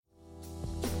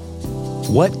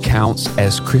What counts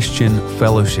as Christian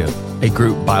fellowship? A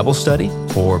group Bible study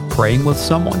or praying with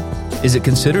someone? Is it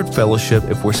considered fellowship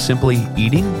if we're simply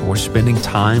eating or spending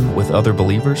time with other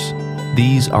believers?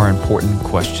 These are important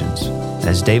questions.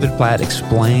 As David Platt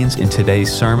explains in today's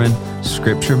sermon,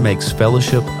 Scripture makes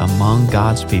fellowship among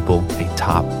God's people a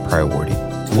top priority.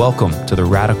 Welcome to the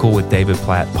Radical with David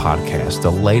Platt podcast, the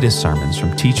latest sermons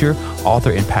from teacher,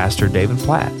 author, and pastor David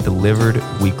Platt, delivered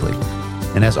weekly.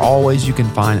 And as always, you can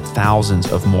find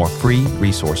thousands of more free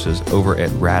resources over at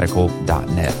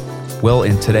radical.net. Well,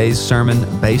 in today's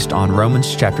sermon, based on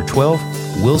Romans chapter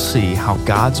 12, we'll see how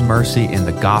God's mercy in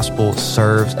the gospel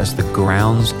serves as the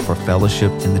grounds for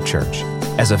fellowship in the church.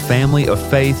 As a family of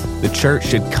faith, the church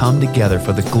should come together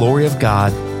for the glory of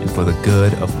God and for the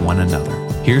good of one another.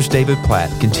 Here's David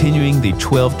Platt continuing the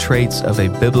 12 Traits of a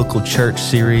Biblical Church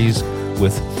series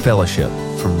with fellowship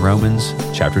from Romans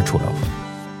chapter 12.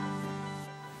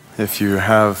 If you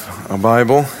have a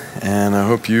Bible, and I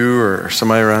hope you or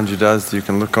somebody around you does that you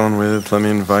can look on with, let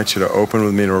me invite you to open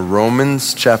with me to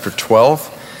Romans chapter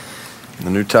 12, in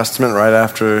the New Testament, right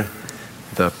after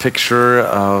the picture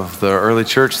of the early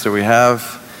church that we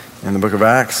have in the book of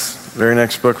Acts. Very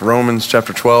next book, Romans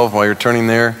chapter 12. While you're turning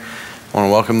there, I want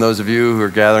to welcome those of you who are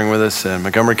gathering with us in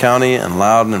Montgomery County and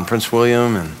Loudoun and Prince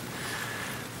William and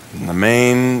the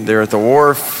Main there at the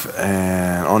wharf,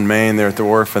 and on Main there at the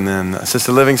wharf, and then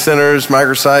assisted living centers,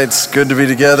 microsites. Good to be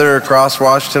together across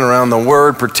Washington around the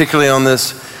Word, particularly on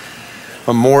this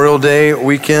Memorial Day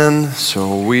weekend.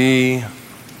 So we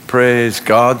praise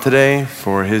God today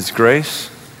for His grace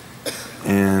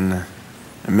in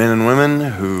men and women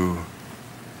who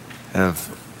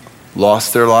have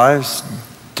lost their lives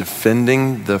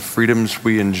defending the freedoms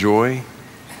we enjoy.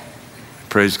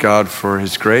 Praise God for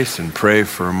His grace and pray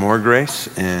for more grace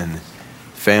in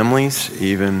families,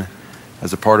 even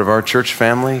as a part of our church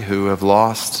family who have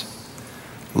lost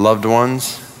loved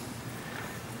ones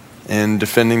in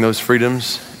defending those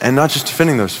freedoms, and not just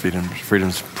defending those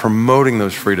freedoms, promoting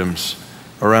those freedoms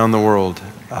around the world.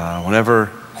 Whenever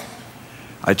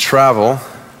I travel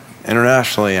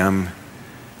internationally, I'm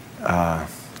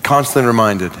constantly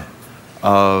reminded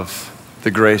of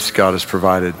the grace God has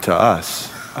provided to us.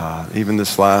 Even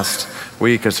this last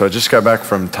week, so I just got back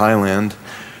from Thailand,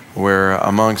 where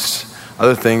amongst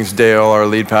other things, Dale, our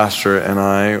lead pastor, and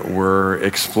I were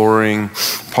exploring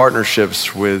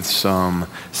partnerships with some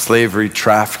slavery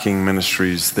trafficking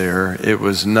ministries there. It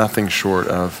was nothing short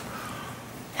of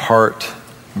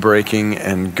heartbreaking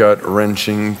and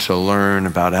gut-wrenching to learn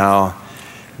about how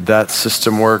that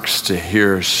system works, to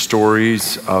hear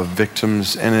stories of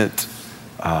victims in it,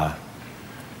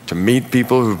 to meet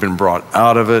people who've been brought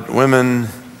out of it, women,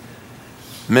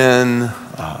 men,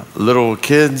 little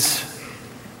kids,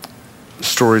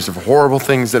 stories of horrible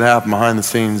things that happen behind the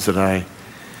scenes that I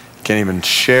can't even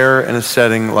share in a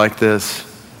setting like this.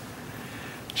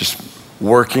 Just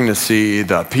working to see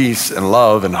the peace and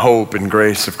love and hope and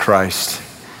grace of Christ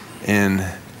in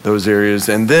those areas.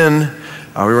 And then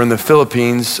we were in the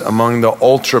Philippines among the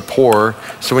ultra poor.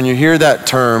 So when you hear that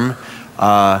term,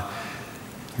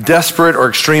 desperate or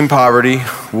extreme poverty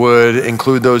would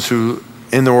include those who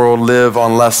in the world live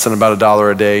on less than about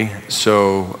 $1 a day.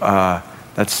 So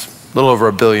that's a little over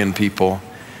 1 billion people.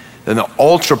 Then the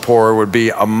ultra poor would be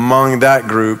among that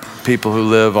group, people who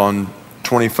live on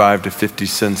 25 to 50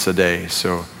 cents a day.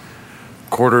 So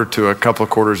quarter to a couple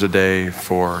of quarters a day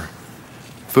for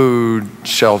food,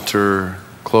 shelter,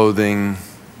 clothing,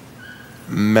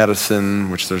 medicine,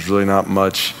 which there's really not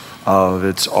much of.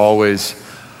 It's always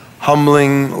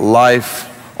humbling,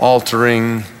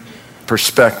 life-altering,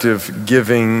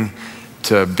 perspective-giving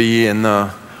to be in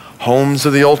the homes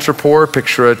of the ultra-poor.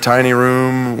 Picture a tiny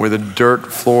room with a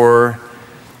dirt floor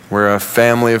where a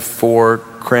family of 4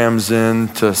 crams in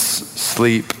to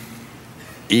sleep,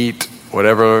 eat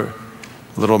whatever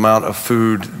little amount of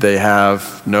food they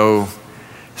have. No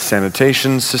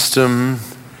sanitation system.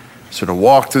 So to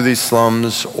walk through these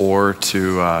slums or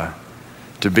to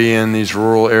be in these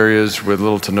rural areas with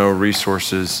little to no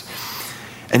resources,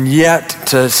 and yet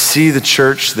to see the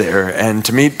church there and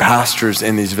to meet pastors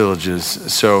in these villages.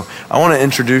 So I want to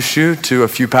introduce you to a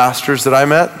few pastors that I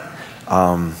met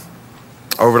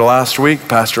over the last week.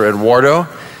 Pastor Eduardo,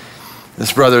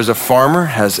 this brother is a farmer,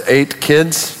 has 8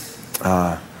 kids,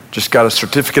 just got a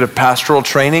certificate of pastoral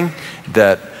training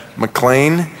that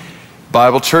McLean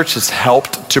Bible Church has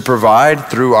helped to provide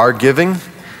through our giving.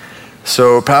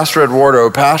 So Pastor Eduardo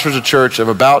pastors a church of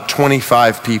about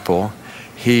 25 people.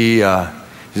 He's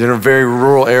in a very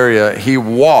rural area. He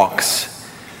walks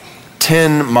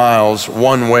 10 miles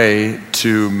one way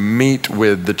to meet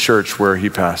with the church where he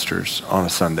pastors on a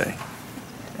Sunday.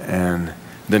 And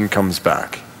then comes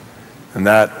back. And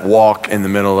that walk in the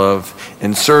middle of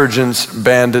insurgents,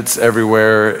 bandits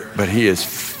everywhere, but he is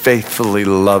faithfully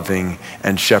loving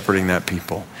and shepherding that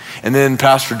people. And then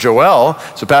Pastor Joel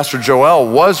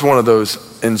was one of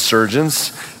those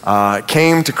insurgents,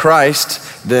 came to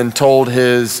Christ, then told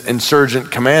his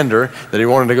insurgent commander that he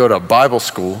wanted to go to Bible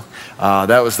school.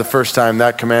 That was the first time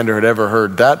that commander had ever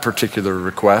heard that particular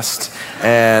request.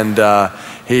 And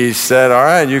he said, all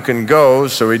right, you can go.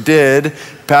 So he did.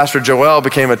 Pastor Joel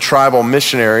became a tribal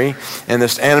missionary in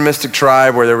this animistic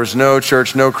tribe where there was no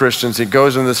church, no Christians. He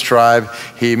goes in this tribe.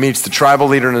 He meets the tribal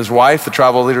leader and his wife. The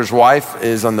tribal leader's wife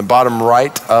is on the bottom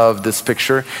right of this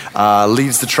picture,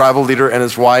 leads the tribal leader and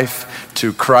his wife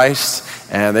to Christ.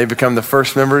 And they become the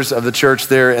first members of the church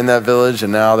there in that village.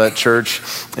 And now that church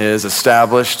is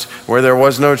established where there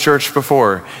was no church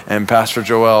before. And Pastor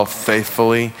Joel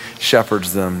faithfully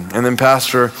shepherds them. And then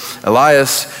Pastor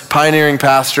Elias, pioneering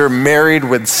pastor, married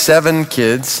with 7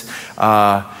 kids.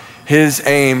 His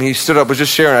aim, he stood up, was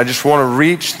just sharing, I just want to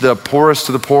reach the poorest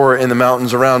of the poor in the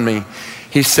mountains around me.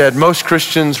 He said, most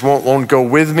Christians won't go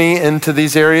with me into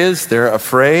these areas. They're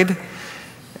afraid.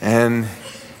 And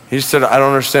he said, I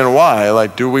don't understand why.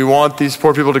 Like, do we want these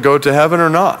poor people to go to heaven or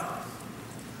not?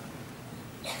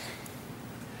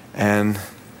 And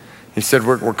he said,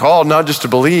 we're called not just to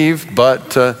believe,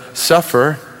 but to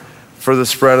suffer for the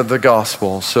spread of the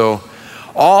gospel. So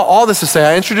all this to say,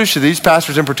 I introduced you to these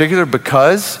pastors in particular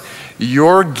because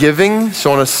your giving,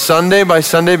 so on a Sunday by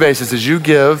Sunday basis, as you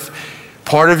give,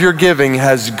 part of your giving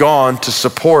has gone to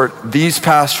support these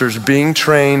pastors being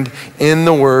trained in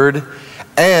the Word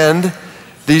and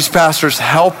these pastors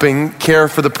helping care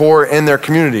for the poor in their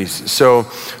communities. So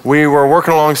we were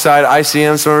working alongside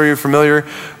ICM. Some of you are familiar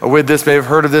with this, may have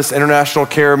heard of this, International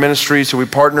Care Ministries, who we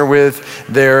partner with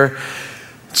there.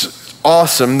 It's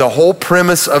awesome. The whole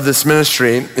premise of this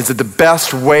ministry is that the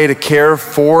best way to care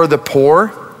for the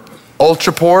poor,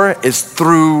 ultra poor, is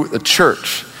through the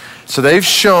church. So they've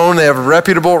shown, they have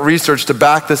reputable research to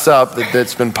back this up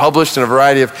that's been published in a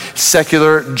variety of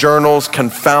secular journals,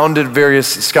 confounded various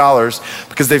scholars,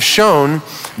 because they've shown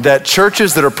that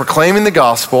churches that are proclaiming the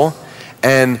gospel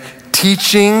and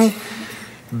teaching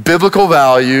biblical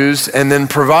values and then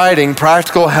providing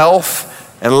practical health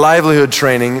and livelihood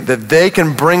training, that they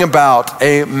can bring about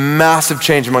a massive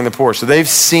change among the poor. So they've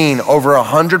seen over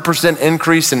 100%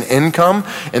 increase in income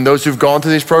in those who've gone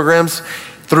through these programs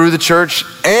through the church,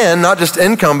 and not just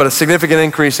income, but a significant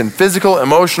increase in physical,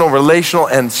 emotional, relational,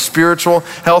 and spiritual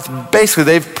health. Basically,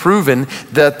 they've proven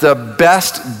that the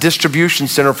best distribution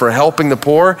center for helping the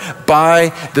poor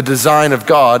by the design of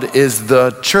God is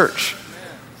the church.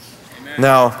 Amen.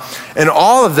 Now, and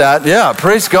all of that, yeah,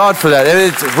 praise God for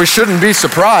that. We shouldn't be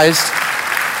surprised.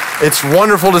 It's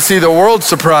wonderful to see the world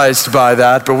surprised by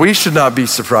that, but we should not be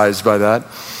surprised by that.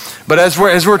 But as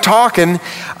we're talking,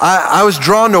 I was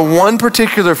drawn to one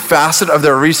particular facet of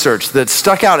their research that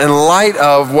stuck out in light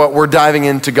of what we're diving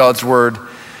into God's Word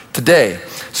today.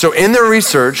 So in their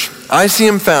research,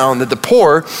 ICM found that the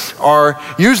poor are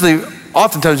usually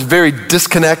oftentimes very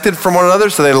disconnected from one another,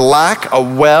 so they lack a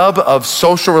web of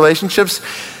social relationships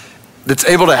that's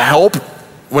able to help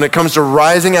when it comes to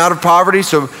rising out of poverty.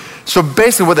 So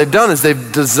basically what they've done is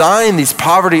they've designed these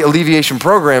poverty alleviation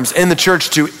programs in the church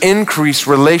to increase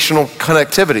relational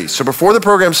connectivity. So before the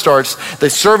program starts, they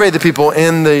survey the people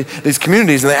in these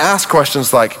communities and they ask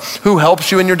questions like, who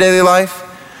helps you in your daily life?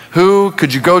 Who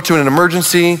could you go to in an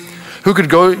emergency? Who you could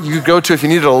go to if you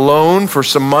needed a loan for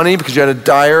some money because you had a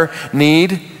dire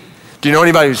need? Do you know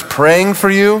anybody who's praying for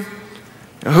you?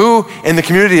 Who in the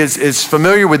community is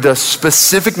familiar with the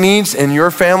specific needs in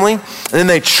your family? And then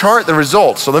they chart the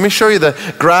results. So let me show you the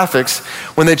graphics.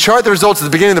 When they chart the results at the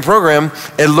beginning of the program,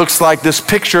 it looks like this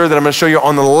picture that I'm going to show you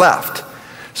on the left.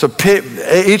 So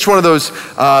each one of those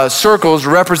circles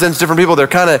represents different people. They're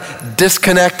kind of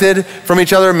disconnected from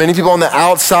each other. Many people on the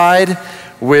outside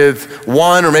with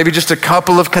one or maybe just a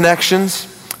couple of connections.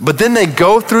 But then they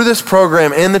go through this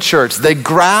program in the church. They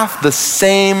graph the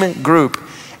same group.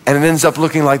 And it ends up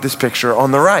looking like this picture on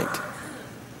the right.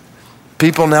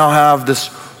 People now have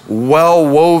this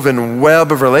well-woven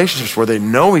web of relationships where they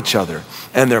know each other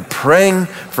and they're praying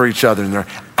for each other and they're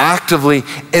actively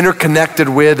interconnected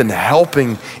with and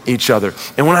helping each other.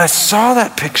 And when I saw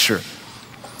that picture,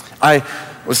 I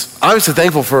was obviously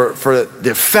thankful for the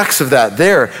effects of that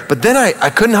there, but then I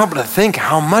couldn't help but to think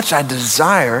how much I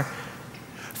desire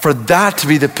for that to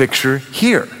be the picture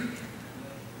here.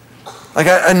 Like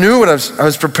I knew what I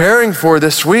was preparing for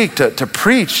this week to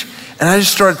preach, and I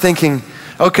just started thinking,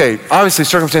 okay, obviously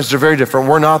circumstances are very different.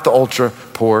 We're not the ultra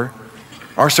poor.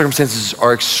 Our circumstances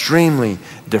are extremely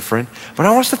different. But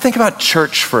I want us to think about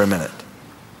church for a minute.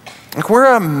 Like we're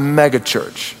a mega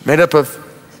church made up of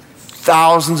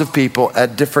thousands of people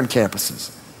at different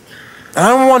campuses. And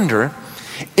I wonder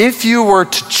if you were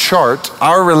to chart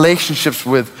our relationships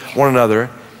with one another,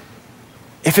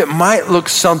 if it might look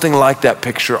something like that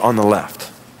picture on the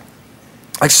left.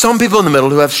 Like some people in the middle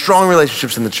who have strong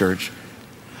relationships in the church,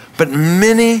 but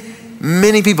many,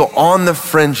 many people on the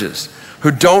fringes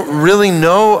who don't really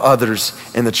know others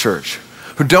in the church,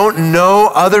 who don't know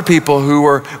other people who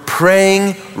are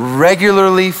praying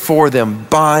regularly for them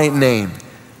by name.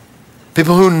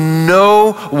 People who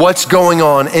know what's going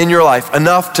on in your life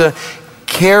enough to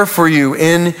care for you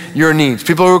in your needs.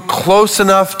 People who are close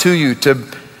enough to you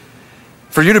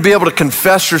for you to be able to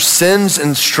confess your sins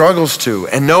and struggles to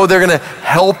and know they're gonna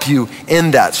help you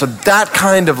in that. So that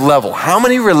kind of level. How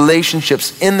many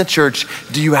relationships in the church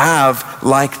do you have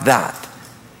like that?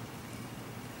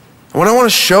 What I want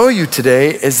to show you today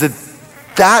is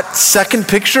that second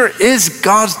picture is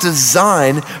God's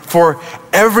design for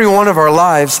every one of our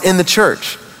lives in the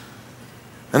church.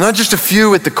 And not just a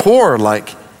few at the core, like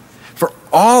for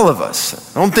all of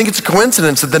us. I don't think it's a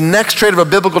coincidence that the next trait of a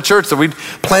biblical church that we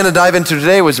plan to dive into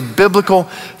today was biblical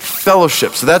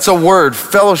fellowship. So that's a word,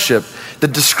 fellowship,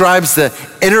 that describes the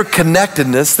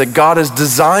interconnectedness that God has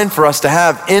designed for us to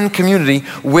have in community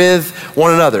with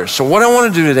one another. So what I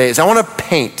want to do today is I want to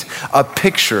paint a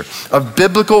picture of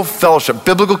biblical fellowship,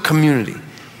 biblical community.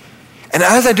 And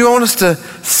as I do, I want us to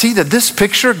see that this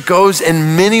picture goes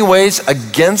in many ways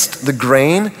against the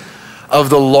grain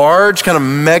of the large kind of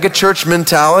mega church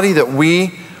mentality that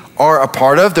we are a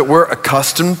part of, that we're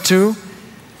accustomed to.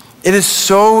 It is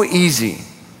so easy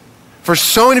for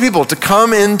so many people to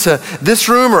come into this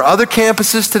room or other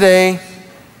campuses today,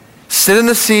 sit in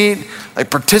a seat,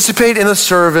 like participate in a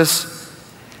service,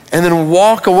 and then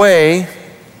walk away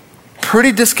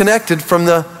pretty disconnected from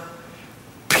the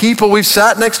people we've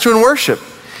sat next to in worship.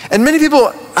 And many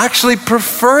people actually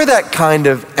prefer that kind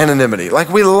of anonymity, like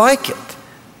we like it.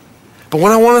 But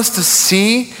what I want us to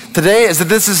see today is that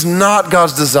this is not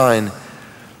God's design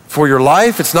for your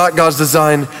life. It's not God's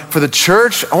design for the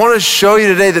church. I want to show you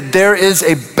today that there is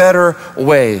a better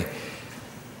way.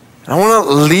 I want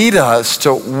to lead us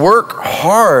to work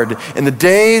hard in the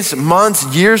days, months,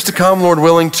 years to come, Lord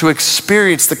willing, to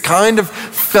experience the kind of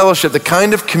fellowship, the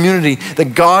kind of community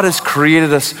that God has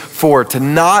created us for, to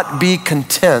not be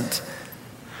content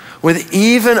with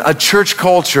even a church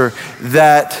culture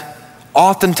that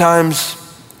oftentimes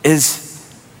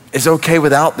is okay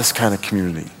without this kind of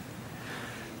community.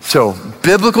 So,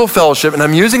 biblical fellowship, and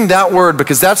I'm using that word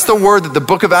because that's the word that the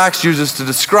book of Acts uses to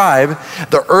describe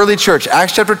the early church.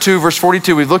 Acts chapter 2, verse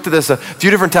 42, we've looked at this a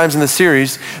few different times in the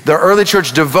series. The early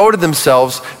church devoted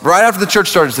themselves, right after the church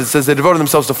started, it says they devoted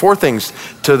themselves to four things: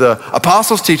 to the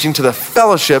apostles' teaching, to the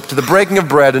fellowship, to the breaking of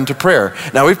bread, and to prayer.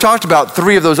 Now, we've talked about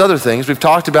three of those other things. We've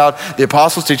talked about the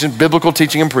apostles' teaching, biblical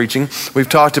teaching and preaching. We've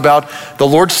talked about the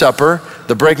Lord's Supper,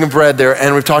 the breaking of bread there,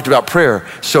 and we've talked about prayer.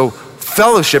 So,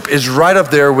 fellowship is right up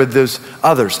there with those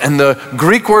others. And the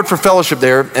Greek word for fellowship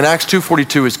there in Acts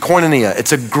 2:42 is koinonia.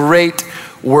 It's a great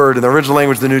word in the original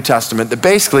language of the New Testament that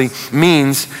basically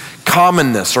means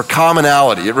commonness or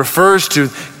commonality. It refers to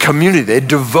community. They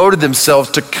devoted themselves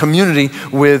to community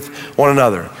with one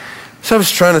another. So I was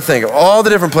trying to think of all the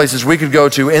different places we could go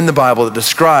to in the Bible that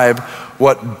describe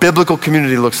what biblical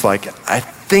community looks like. I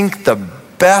think the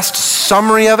best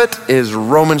summary of it is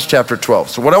Romans chapter 12.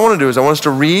 So what I want to do is I want us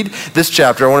to read this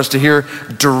chapter. I want us to hear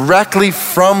directly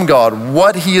from God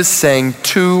what he is saying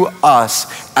to us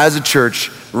as a church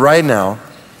right now.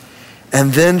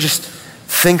 And then just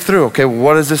think through, okay,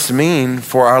 what does this mean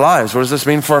for our lives? What does this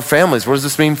mean for our families? What does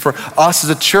this mean for us as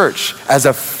a church, as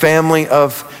a family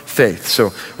of faith?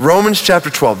 So Romans chapter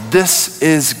 12, this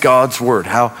is God's word,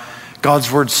 how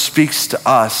God's word speaks to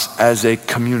us as a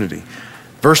community.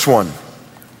 Verse 1.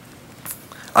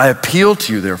 I appeal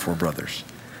to you, therefore, brothers,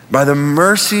 by the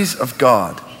mercies of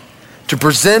God, to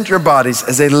present your bodies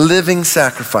as a living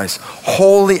sacrifice,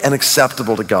 holy and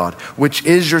acceptable to God, which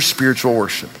is your spiritual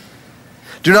worship.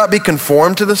 Do not be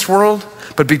conformed to this world,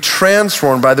 but be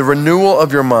transformed by the renewal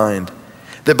of your mind,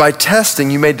 that by testing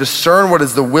you may discern what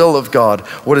is the will of God,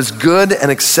 what is good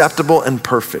and acceptable and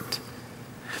perfect.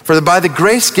 For by the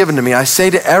grace given to me, I say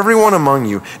to everyone among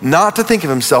you, not to think of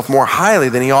himself more highly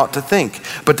than he ought to think,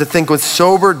 but to think with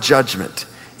sober judgment,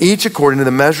 each according to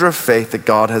the measure of faith that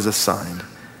God has assigned.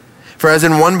 For as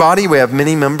in one body we have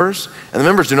many members, and the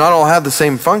members do not all have the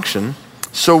same function,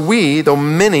 so we, though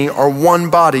many, are one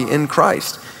body in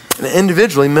Christ, and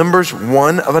individually members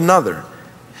one of another.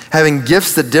 Having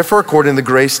gifts that differ according to the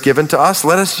grace given to us,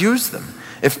 let us use them.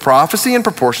 If prophecy, in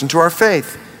proportion to our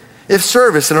faith. If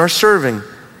service, in our serving.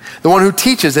 The one who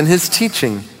teaches in his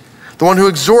teaching. the one who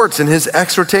exhorts in his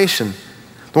exhortation,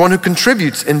 the one who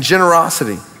contributes in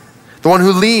generosity, the one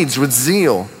who leads with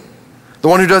zeal, the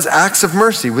one who does acts of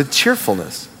mercy with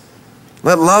cheerfulness.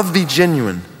 Let love be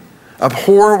genuine.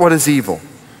 Abhor what is evil.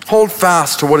 Hold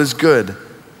fast to what is good.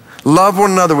 Love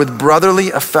one another with brotherly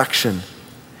affection.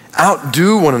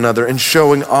 Outdo one another in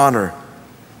showing honor.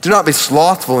 Do not be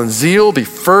slothful in zeal. Be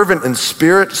fervent in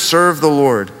spirit. Serve the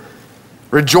Lord.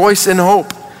 Rejoice in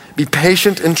hope. Be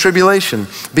patient in tribulation.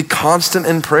 Be constant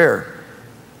in prayer.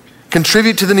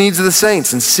 Contribute to the needs of the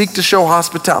saints and seek to show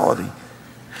hospitality.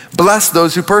 Bless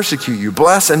those who persecute you.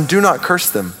 Bless and do not curse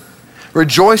them.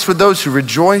 Rejoice with those who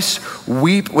rejoice.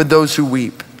 Weep with those who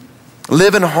weep.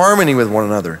 Live in harmony with one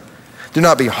another. Do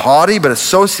not be haughty, but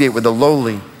associate with the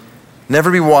lowly.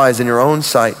 Never be wise in your own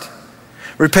sight.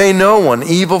 Repay no one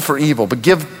evil for evil, but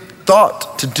give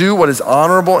thought to do what is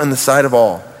honorable in the sight of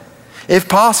all. If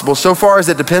possible, so far as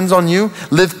it depends on you,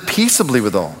 live peaceably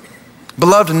with all.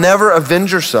 Beloved, never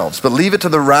avenge yourselves, but leave it to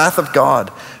the wrath of God.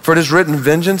 For it is written,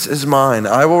 vengeance is mine,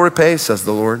 I will repay, says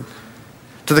the Lord.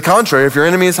 To the contrary, if your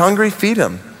enemy is hungry, feed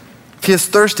him. If he is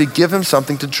thirsty, give him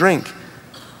something to drink.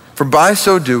 For by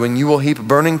so doing, you will heap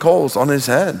burning coals on his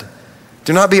head.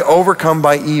 Do not be overcome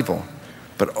by evil,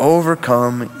 but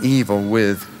overcome evil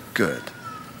with good.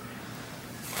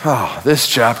 This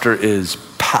chapter is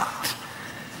packed.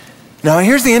 Now,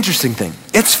 here's the interesting thing.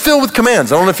 It's filled with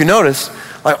commands. I don't know if you notice,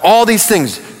 like all these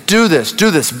things, do this,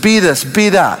 be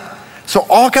that. So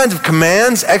all kinds of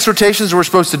commands, exhortations that we're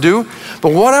supposed to do.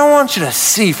 But what I want you to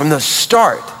see from the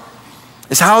start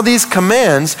is how these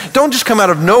commands don't just come out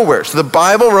of nowhere. So the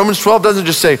Bible, Romans 12, doesn't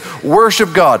just say,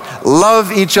 worship God,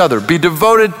 love each other, be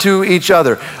devoted to each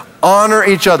other, honor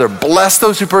each other, bless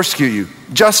those who persecute you,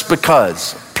 just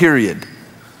because, period.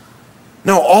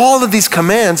 No, all of these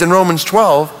commands in Romans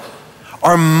 12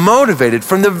 are motivated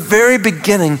from the very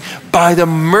beginning by the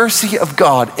mercy of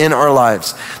God in our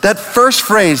lives. That first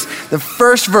phrase, the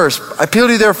first verse, I appeal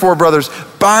to you therefore, brothers,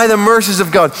 by the mercies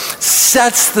of God,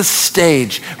 sets the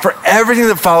stage for everything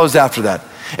that follows after that.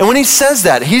 And when he says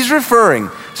that, he's referring,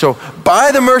 so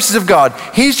by the mercies of God,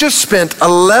 he's just spent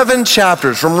 11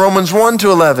 chapters from Romans 1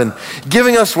 to 11,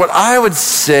 giving us what I would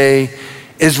say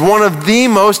is one of the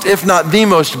most, if not the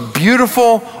most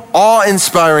beautiful,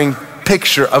 awe-inspiring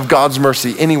picture of God's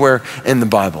mercy anywhere in the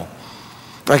Bible.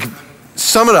 Like,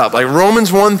 sum it up, like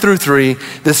Romans 1 through 3,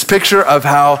 this picture of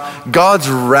how God's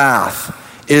wrath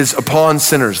is upon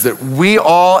sinners, that we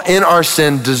all in our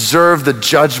sin deserve the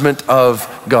judgment of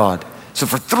God. So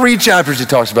for 3 chapters he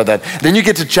talks about that. Then you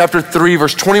get to chapter 3,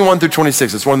 verse 21 through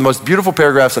 26. It's one of the most beautiful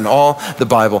paragraphs in all the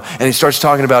Bible. And he starts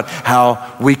talking about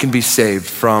how we can be saved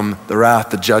from the wrath,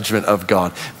 the judgment of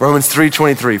God. Romans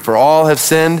 3:23, for all have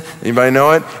sinned, anybody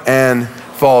know it? And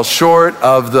fall short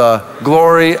of the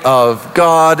glory of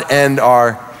God and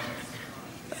are,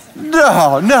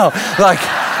 like,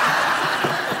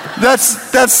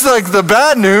 that's like the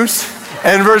bad news.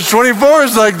 And verse 24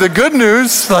 is like the good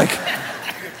news, like,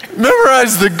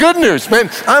 memorize the good news. Man,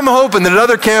 I'm hoping that at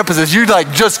other campuses you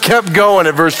like just kept going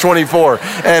at verse 24.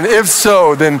 And if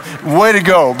so, then way to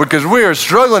go, because we are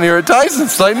struggling here at Tyson.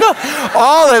 It's like, no,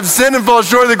 all have sinned and fall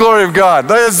short of the glory of God.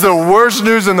 That is the worst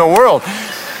news in the world.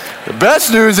 The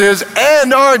best news is,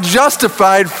 and are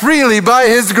justified freely by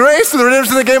his grace through the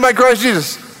redemption that came by Christ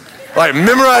Jesus. Like,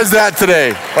 memorize that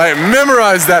today. Like,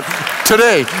 memorize that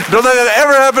today. Don't let that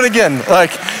ever happen again.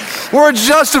 Like, we're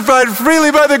justified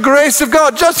freely by the grace of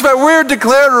God. Justified, we're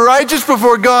declared righteous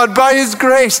before God by his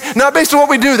grace. Not based on what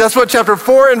we do. That's what chapter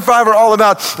 4 and 5 are all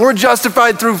about. We're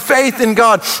justified through faith in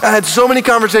God. I had so many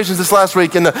conversations this last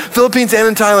week in the Philippines and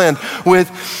in Thailand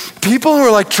with people who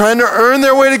are like trying to earn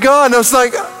their way to God. And I was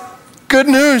like, good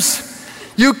news.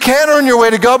 You can earn your way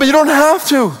to God, but you don't have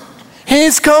to.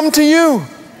 He's come to you.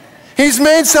 He's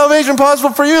made salvation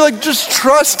possible for you. Like, just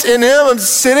trust in him. I'm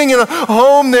sitting in a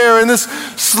home there in this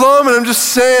slum, and I'm just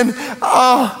saying,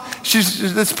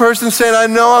 this person saying, I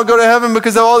know I'll go to heaven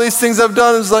because of all these things I've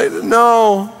done. It's like,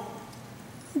 no.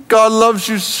 God loves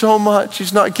you so much.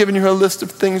 He's not giving you a list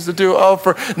of things to do. Oh,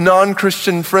 for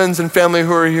non-Christian friends and family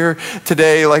who are here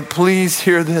today, like, please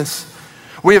hear this.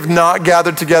 We have not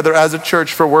gathered together as a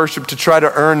church for worship to try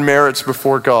to earn merits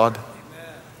before God.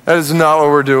 That is not what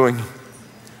we're doing.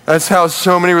 That's how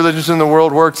so many religions in the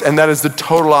world works, and that is the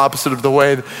total opposite of the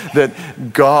way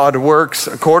that God works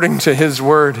according to his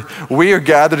word. We are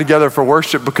gathered together for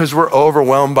worship because we're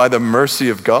overwhelmed by the mercy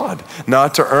of God,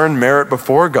 not to earn merit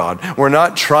before God. We're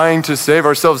not trying to save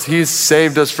ourselves. He's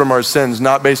saved us from our sins,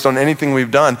 not based on anything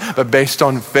we've done, but based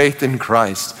on faith in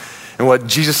Christ. and what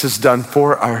Jesus has done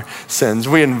for our sins.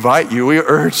 We invite you, we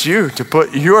urge you to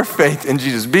put your faith in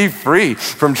Jesus. Be free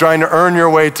from trying to earn your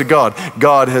way to God.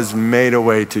 God has made a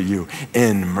way to you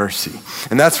in mercy.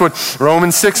 And that's what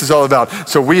Romans 6 is all about.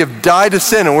 So we have died to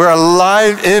sin and we're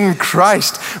alive in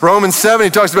Christ. Romans 7, he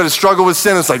talks about a struggle with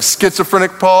sin. It's like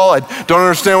schizophrenic Paul. I don't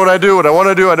understand what I do, what I want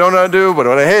to do, I don't want to do, but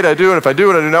what I hate, I do. And if I do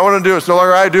what I do not want to do, it's no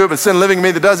longer I do it, but sin living in me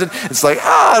that does it. It's like,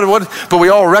 what? But we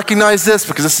all recognize this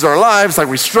because this is our lives. Like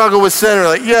we struggle with sin. We're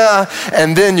like, yeah.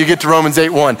 And then you get to Romans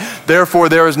 8:1. Therefore,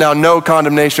 there is now no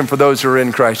condemnation for those who are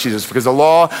in Christ Jesus, because the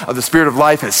law of the Spirit of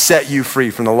life has set you free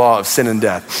from the law of sin and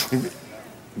death.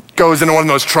 Goes into one of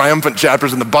those triumphant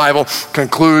chapters in the Bible,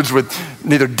 concludes with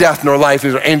neither death nor life,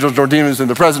 neither angels nor demons,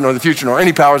 neither the present nor the future, nor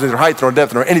any powers, neither height nor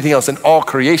depth, nor anything else in all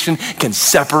creation can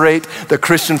separate the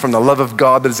Christian from the love of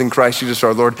God that is in Christ Jesus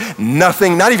our Lord.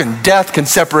 Nothing, not even death, can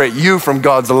separate you from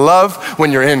God's love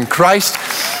when you're in Christ.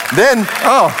 Then,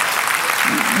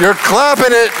 you're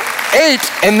clapping at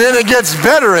 8, and then it gets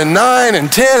better in 9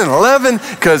 and 10 and 11,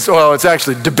 because, it's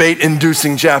actually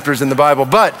debate-inducing chapters in the Bible,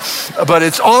 but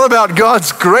it's all about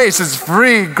God's grace, his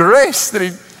free grace that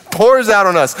he pours out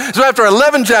on us. So after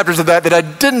 11 chapters of that I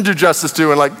didn't do justice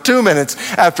to in like 2 minutes,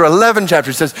 after 11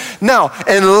 chapters, he says, now,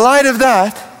 in light of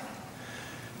that,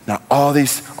 now all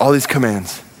these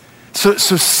commands. So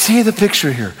see the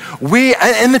picture here. We,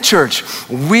 in the church,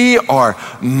 we are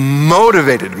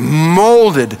motivated,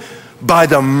 molded by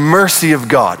the mercy of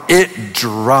God. It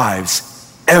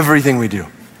drives everything we do.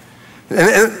 And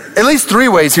at least 3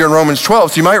 ways here in Romans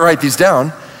 12, so you might write these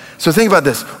down. So think about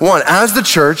this. 1, as the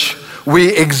church, we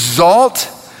exalt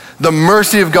the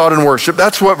mercy of God in worship.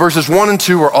 That's what verses 1 and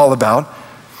 2 are all about.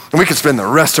 And we could spend the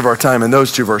rest of our time in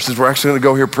those 2 verses. We're actually going to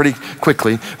go here pretty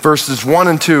quickly. Verses 1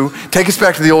 and 2 take us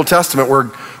back to the Old Testament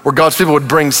where God's people would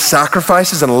bring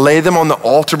sacrifices and lay them on the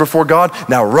altar before God.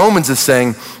 Now Romans is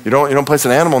saying, you don't place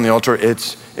an animal on the altar,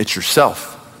 it's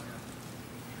yourself.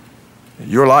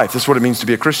 Your life, this is what it means to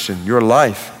be a Christian. Your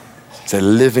life is a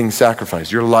living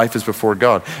sacrifice. Your life is before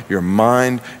God. Your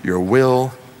mind, your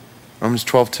will, Romans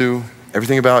 12:2,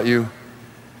 everything about you,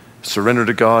 surrender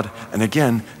to God. And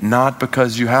again, not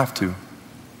because you have to,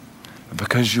 but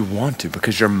because you want to,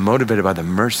 because you're motivated by the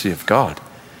mercy of God.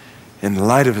 In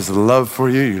light of his love for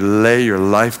you, you lay your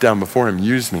life down before him.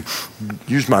 Use me.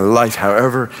 Use my life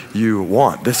however you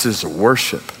want. This is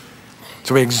worship.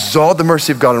 So we exalt the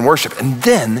mercy of God in worship. And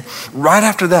then, right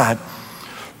after that,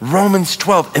 Romans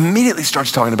 12 immediately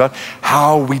starts talking about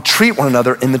how we treat one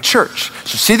another in the church.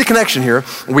 So see the connection here.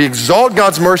 We exalt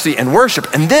God's mercy in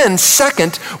worship. And then,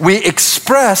 second, we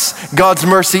express God's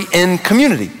mercy in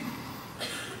community.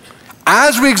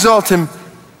 As we exalt him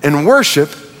in worship,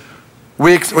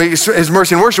 his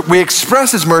mercy in worship, we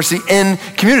express his mercy in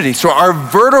community. So our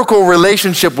vertical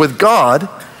relationship with God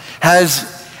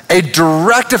has a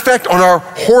direct effect on our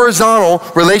horizontal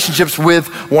relationships with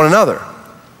one another.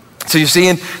 So you see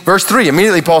in verse 3,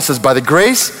 immediately Paul says, by the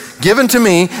grace given to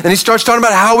me, and he starts talking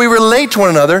about how we relate to one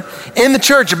another in the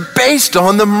church based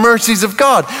on the mercies of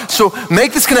God. So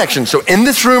make this connection. So in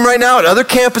this room right now, at other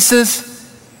campuses,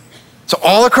 so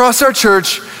all across our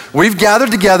church, we've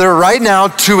gathered together right now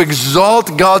to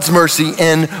exalt God's mercy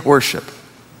in worship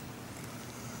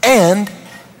and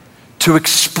to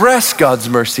express God's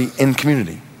mercy in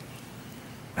community.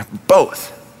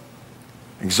 Both.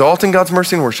 Exalting God's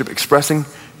mercy in worship, expressing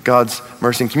God's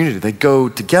mercy in community. They go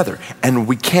together, and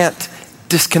we can't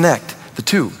disconnect the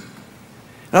 2. In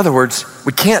other words,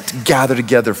 we can't gather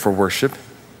together for worship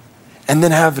and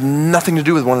then have nothing to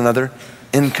do with one another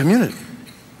in community.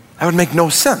 That would make no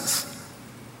sense,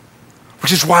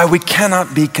 which is why we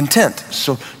cannot be content.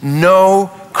 So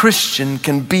no Christian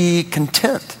can be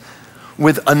content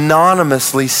with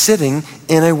anonymously sitting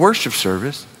in a worship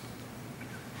service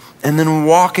and then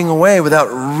walking away without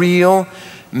real,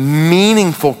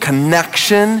 meaningful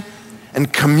connection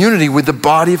and community with the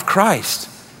body of Christ.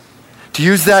 To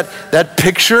use that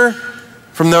picture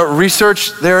from the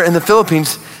research there in the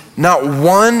Philippines, not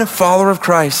one follower of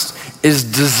Christ is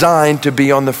designed to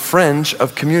be on the fringe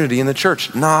of community in the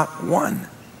church. Not one.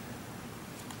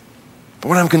 But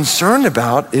what I'm concerned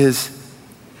about is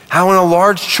how in a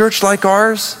large church like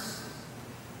ours,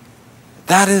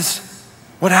 that is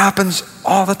what happens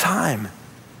all the time.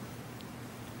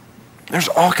 There's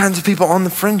all kinds of people on the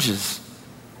fringes.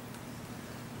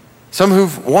 Some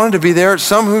who've wanted to be there,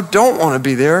 some who don't want to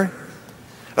be there.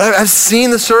 I've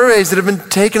seen the surveys that have been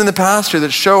taken in the past year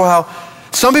that show how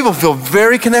some people feel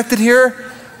very connected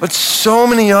here, but so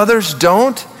many others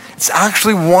don't. It's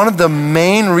actually one of the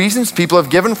main reasons people have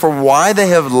given for why they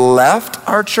have left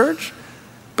our church,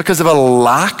 because of a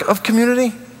lack of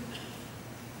community.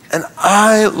 And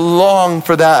I long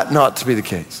for that not to be the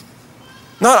case.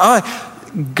 Not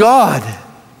I, God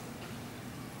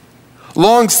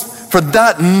longs for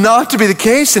that not to be the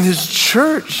case in his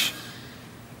church.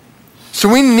 So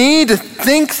we need to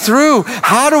think through,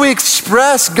 how do we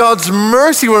express God's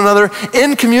mercy to one another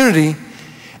in community,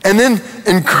 and then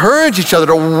encourage each other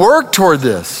to work toward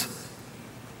this,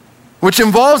 which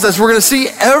involves, as we're going to see,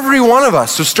 every one of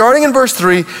us. So starting in verse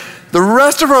 3, the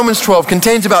rest of Romans 12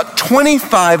 contains about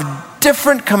 25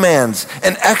 different commands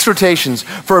and exhortations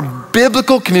for a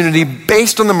biblical community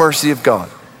based on the mercy of God.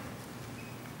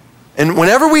 And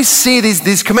whenever we see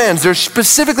these commands, they're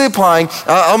specifically applying,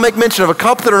 I'll make mention of a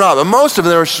couple that are not, but most of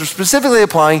them are specifically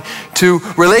applying to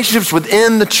relationships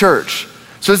within the church.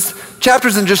 So this chapter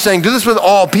isn't just saying, do this with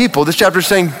all people. This chapter is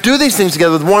saying, do these things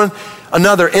together with one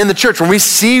another in the church. When we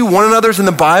see one another's in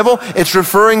the Bible, it's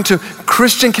referring to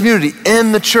Christian community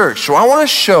in the church. So I want to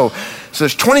show, so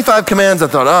there's 25 commands. I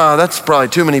thought, that's probably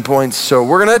too many points. So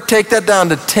we're going to take that down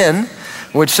to 10.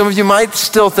 Which some of you might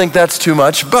still think that's too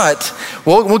much, but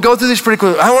we'll go through these pretty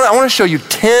quickly. I want to show you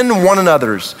 10 one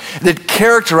another's that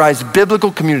characterize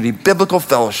biblical community, biblical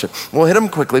fellowship. We'll hit them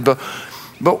quickly, but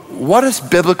what does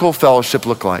biblical fellowship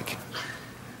look like?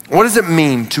 What does it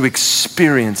mean to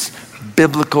experience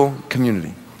biblical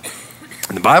community?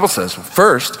 And the Bible says, well,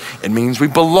 first, it means we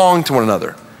belong to one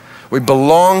another. We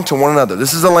belong to one another.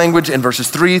 This is the language in verses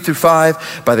 3 through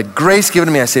 5. By the grace given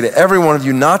to me, I say to every one of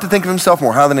you not to think of himself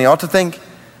more highly than he ought to think.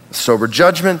 Sober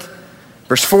judgment.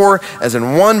 Verse 4, as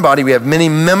in one body we have many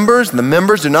members, and the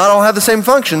members do not all have the same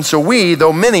function. So we,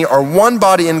 though many, are one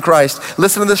body in Christ.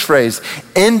 Listen to this phrase.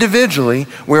 Individually,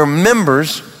 we are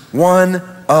members one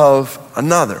of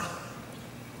another.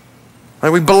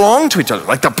 Like, we belong to each other.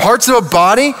 Like the parts of a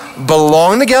body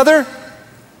belong together,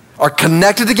 are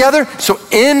connected together. So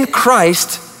in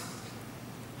Christ,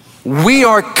 we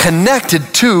are connected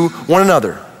to one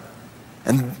another.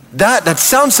 And that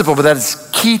sounds simple, but that is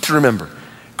key to remember.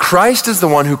 Christ is the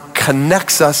one who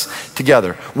connects us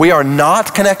together. We are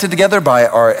not connected together by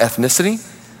our ethnicity.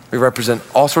 We represent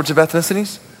all sorts of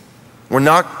ethnicities. We're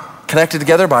not connected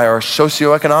together by our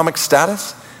socioeconomic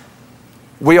status.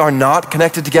 We are not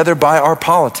connected together by our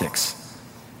politics.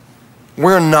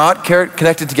 We're not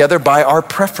connected together by our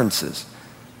preferences,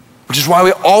 which is why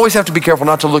we always have to be careful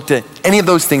not to look to any of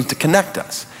those things to connect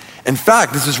us. In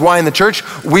fact, this is why in the church,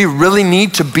 we really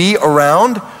need to be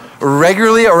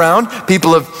regularly around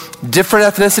people of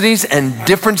different ethnicities and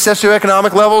different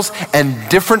socioeconomic levels and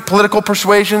different political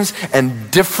persuasions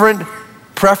and different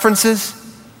preferences.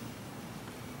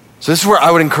 So this is where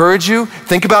I would encourage you,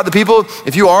 think about the people,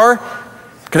 if you are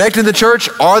connected to the church,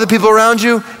 are the people around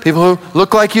you, people who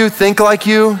look like you, think like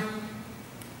you.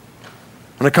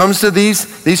 When it comes to these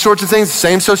sorts of things,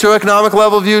 same socioeconomic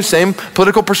level of you, same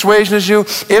political persuasion as you,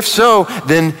 if so,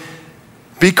 then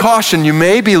be cautioned. You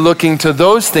may be looking to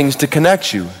those things to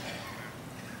connect you.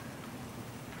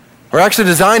 We're actually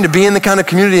designed to be in the kind of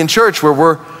community in church where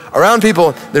we're around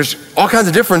people, there's all kinds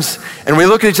of difference, and we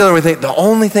look at each other and we think, the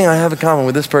only thing I have in common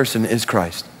with this person is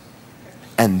Christ.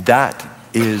 And that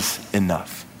is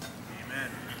enough.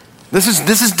 This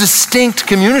is distinct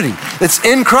community. It's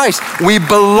in Christ. We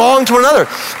belong to one another.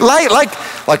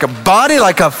 Like a body,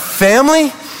 like a family.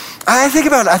 I think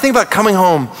about coming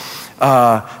home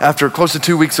after close to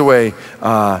 2 weeks away,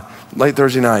 late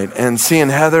Thursday night, and seeing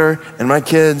Heather and my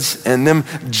kids and them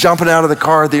jumping out of the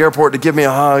car at the airport to give me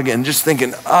a hug and just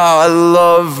thinking, I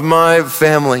love my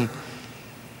family.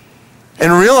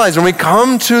 And realize when we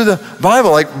come to the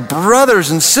Bible, like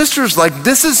brothers and sisters, like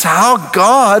this is how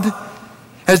God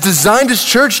has designed his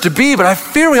church to be, but I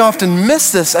fear we often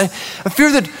miss this. I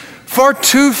fear that far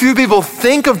too few people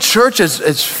think of church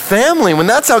as family when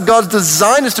that's how God's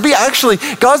designed us to be. Actually,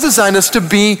 God's designed us to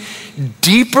be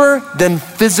deeper than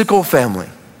physical family.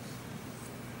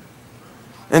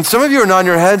 And some of you are nodding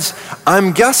your heads,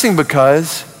 I'm guessing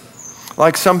because,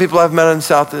 like some people I've met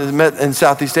in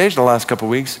Southeast Asia the last couple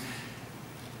of weeks,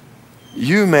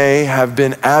 you may have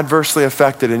been adversely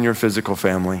affected in your physical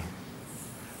family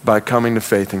by coming to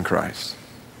faith in Christ.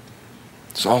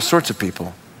 There's all sorts of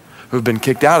people who've been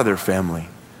kicked out of their family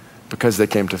because they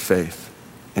came to faith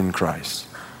in Christ.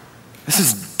 This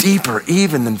is deeper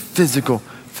even than physical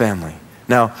family.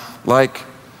 Now, like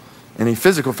any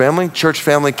physical family, church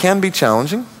family can be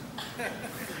challenging.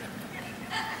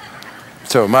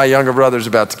 So my younger brother's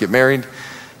about to get married.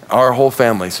 Our whole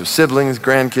family, so siblings,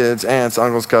 grandkids, aunts,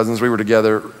 uncles, cousins, we were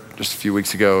together just a few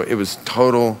weeks ago. It was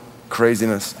total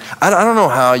craziness. I don't know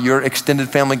how your extended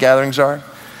family gatherings are,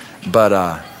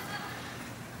 but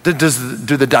do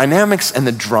the dynamics and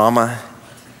the drama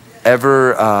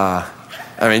ever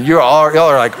I mean, y'all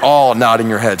are like all nodding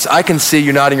your heads. I can see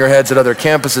you nodding your heads at other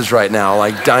campuses right now,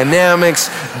 like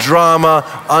dynamics, drama,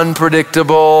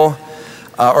 unpredictable,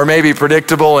 or maybe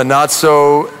predictable in not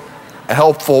so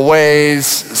helpful ways.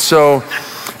 So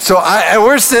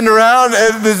we're sitting around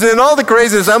and all the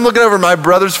craziness. I'm looking over my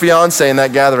brother's fiance in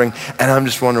that gathering, and I'm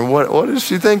just wondering, what is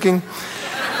she thinking?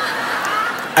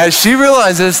 As she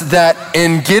realizes that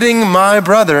in getting my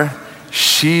brother,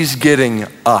 she's getting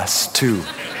us too.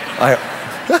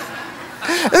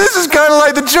 And this is kind of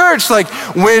like the church. Like,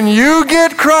 when you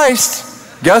get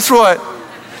Christ, guess what?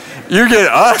 You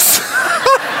get us.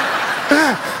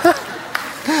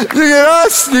 You get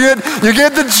us. You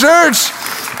get the church.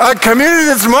 A community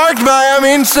that's marked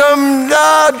by, some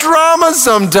drama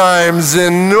sometimes.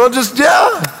 And we'll just,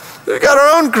 we got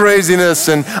our own craziness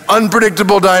and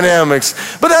unpredictable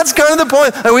dynamics. But that's kind of the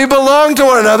point. That we belong to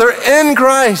one another in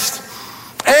Christ.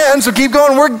 And so keep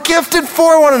going. We're gifted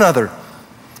for one another.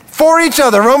 For each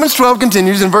other. Romans 12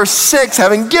 continues in verse 6,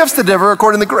 having gifts that differ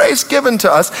according to the grace given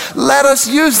to us, let us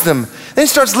use them. Then he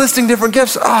starts listing different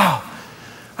gifts. Oh,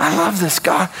 I love this.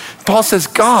 God. Paul says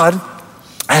God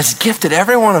has gifted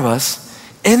every one of us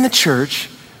in the church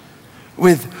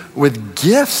with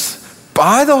gifts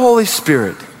by the Holy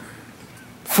Spirit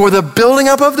for the building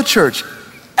up of the church.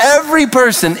 Every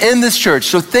person in this church,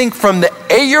 so think from the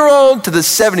 8-year-old to the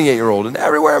 78-year-old and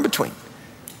everywhere in between.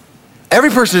 Every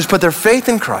person who's put their faith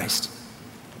in Christ,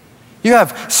 you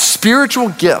have spiritual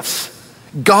gifts,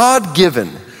 God-given,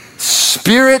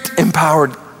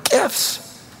 Spirit-empowered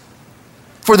gifts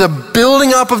for the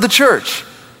building up of the church.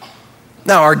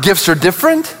 Now, our gifts are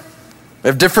different. We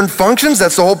have different functions.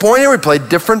 That's the whole point here. We play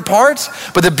different parts.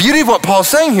 But the beauty of what Paul's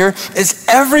saying here is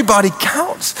everybody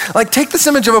counts. Like, take this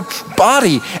image of a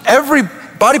body. Every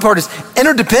body part is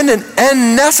interdependent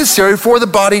and necessary for the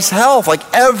body's health, like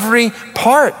every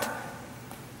part.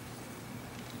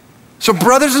 So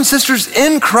brothers and sisters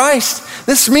in Christ,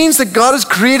 this means that God has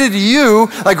created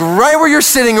you, like right where you're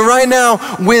sitting right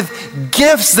now, with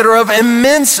gifts that are of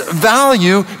immense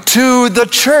value to the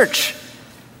church.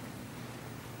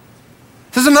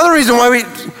 This is another reason why we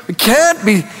can't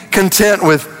be content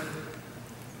with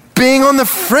being on the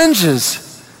fringes.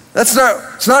 It's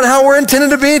not how we're intended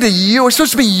to be. We're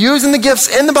supposed to be using the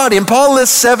gifts in the body. And Paul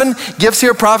lists 7 gifts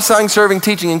here: prophesying, serving,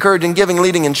 teaching, encouraging, giving,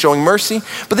 leading, and showing mercy.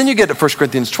 But then you get to 1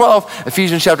 Corinthians 12,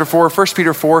 Ephesians chapter 4, 1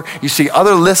 Peter 4. You see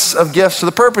other lists of gifts. So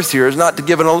the purpose here is not to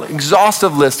give an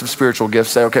exhaustive list of spiritual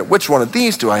gifts. Say, okay, which one of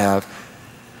these do I have?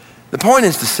 The point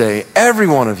is to say every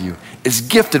one of you is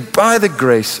gifted by the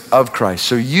grace of Christ.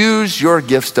 So use your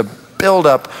gifts to build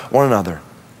up one another.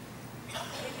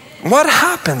 What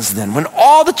happens then when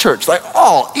all the church,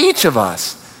 each of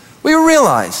us, we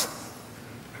realize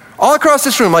all across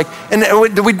this room,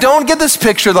 and we don't get this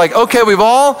picture okay, we've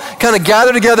all kind of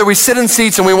gathered together, we sit in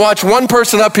seats and we watch one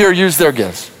person up here use their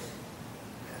gifts.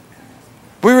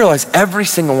 We realize every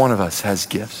single one of us has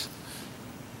gifts.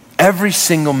 Every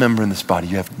single member in this body,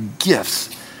 you have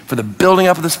gifts for the building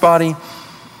up of this body,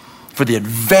 for the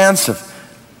advance of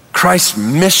Christ's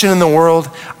mission in the world.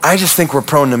 I just think we're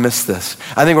prone to miss this.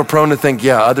 I think we're prone to think,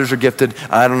 others are gifted.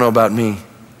 I don't know about me.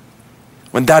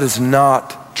 When that is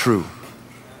not true.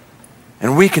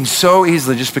 And we can so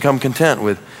easily just become content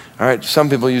with, all right, some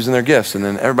people using their gifts and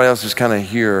then everybody else just kind of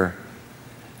here.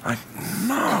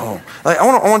 No. I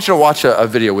want you to watch a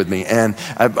video with me. And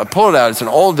I pulled it out. It's an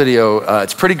old video.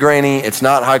 It's pretty grainy. It's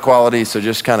not high quality. So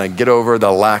just kind of get over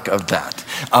the lack of that.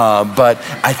 But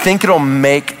I think it'll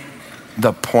make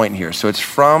the point here. So it's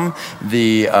from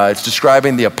it's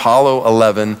describing the Apollo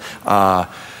 11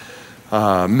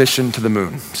 mission to the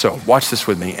moon. So watch this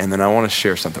with me, and then I want to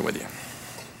share something with you.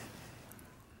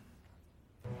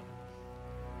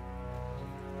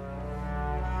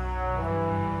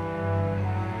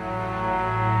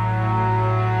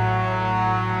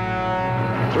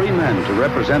 Three men to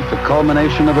represent the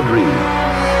culmination of a dream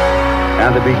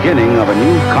and the beginning of a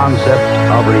new concept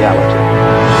of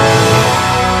reality.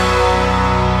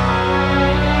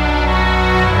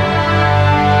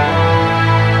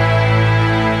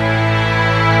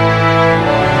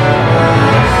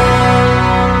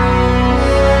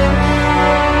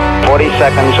 40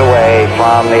 seconds away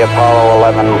from the Apollo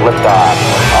 11 liftoff.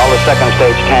 All the second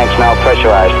stage tanks now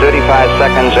pressurized. 35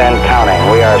 seconds and counting.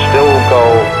 We are still go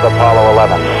Apollo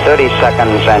 11. 30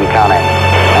 seconds and counting.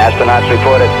 Astronauts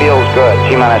report it feels good.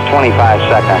 T-minus 25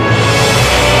 seconds.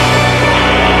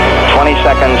 20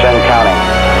 seconds and counting.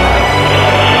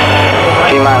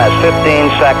 T-minus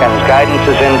 15 seconds. Guidance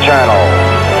is internal.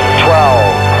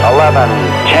 12, 11,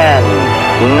 10,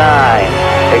 9.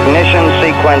 Ignition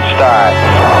sequence start. 5,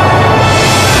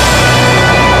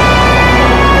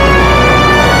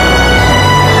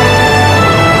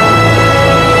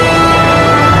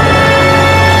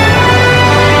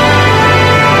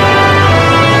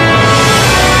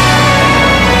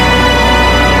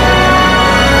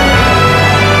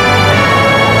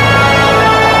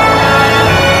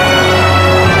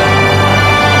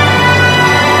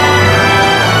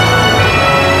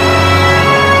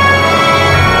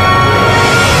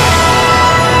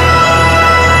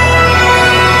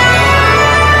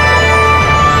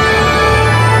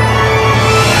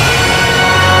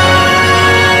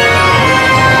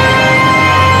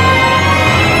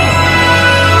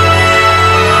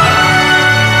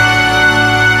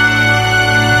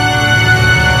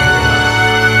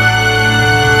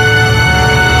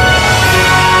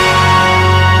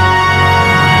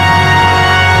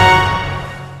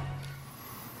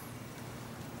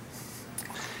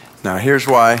 here's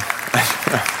why.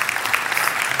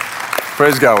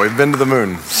 Praise God, we've been to the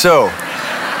moon. So,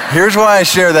 here's why I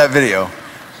share that video.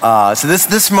 So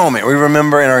this moment we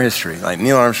remember in our history, like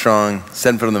Neil Armstrong,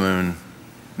 setting foot on the moon,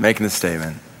 making the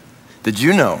statement. Did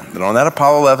you know that on that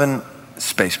Apollo 11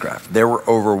 spacecraft, there were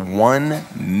over 1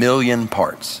 million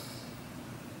parts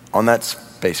on that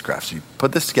spacecraft? So you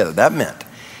put this together, that meant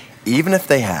even if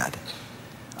they had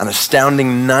an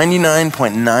astounding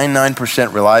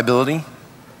 99.99% reliability,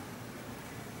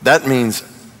 that means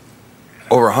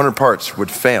over 100 parts would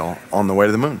fail on the way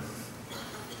to the moon.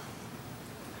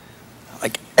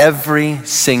 Like every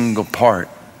single part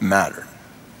mattered.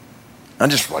 Not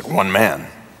just like one man,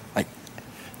 like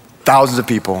thousands of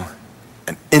people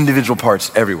and individual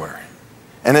parts everywhere.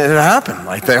 And it happened,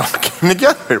 like they all came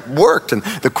together, it worked. And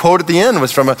the quote at the end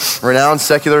was from a renowned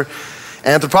secular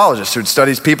anthropologist who'd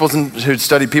studied peoples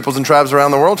and tribes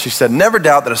around the world. She said, "Never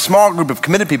doubt that a small group of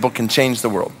committed people can change the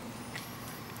world."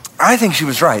 I think she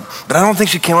was right, but I don't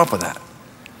think she came up with that.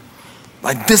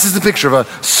 Like this is the picture of a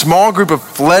small group of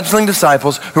fledgling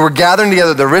disciples who were gathering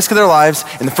together at the risk of their lives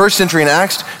in the first century in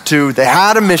Acts 2. They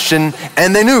had a mission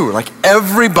and they knew like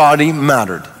everybody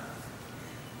mattered.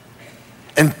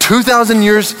 And 2,000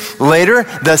 years later,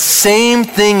 the same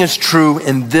thing is true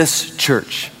in this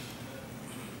church.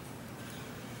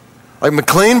 Like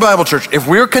McLean Bible Church, if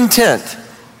we're content,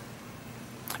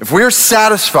 if we're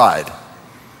satisfied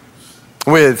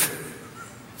with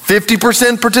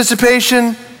 50%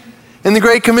 participation in the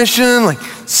Great Commission, like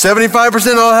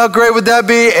 75%, oh, how great would that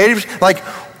be? 80%, like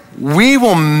we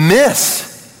will miss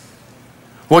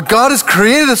what God has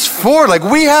created us for. Like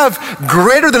we have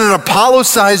greater than an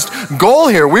Apollo-sized goal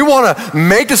here. We want to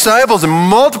make disciples and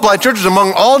multiply churches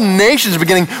among all nations,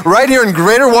 beginning right here in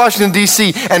Greater Washington,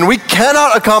 D.C. And we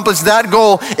cannot accomplish that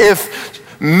goal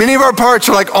if many of our parts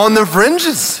are like on the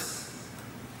fringes.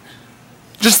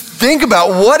 Just think about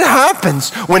what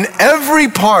happens when every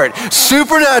part,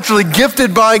 supernaturally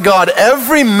gifted by God,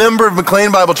 every member of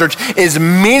McLean Bible Church is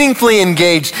meaningfully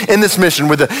engaged in this mission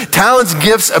with the talents,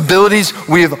 gifts, abilities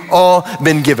we have all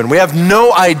been given. We have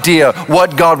no idea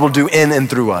what God will do in and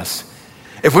through us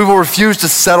if we will refuse to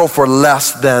settle for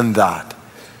less than that.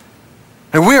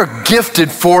 And we are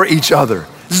gifted for each other.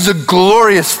 This is a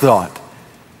glorious thought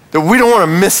that we don't want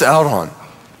to miss out on.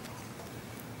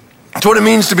 That's what it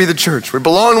means to be the church. We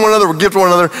belong to one another, we give to one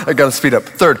another. I gotta speed up.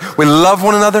 Third, we love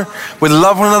one another. We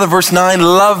love one another. Verse 9,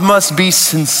 love must be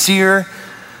sincere.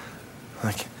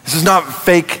 Like, this is not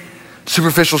fake,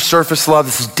 superficial, surface love.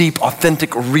 This is deep,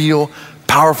 authentic, real,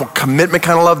 powerful commitment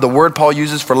kind of love. The word Paul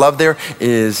uses for love there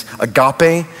is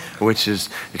agape, which was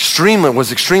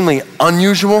extremely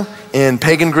unusual in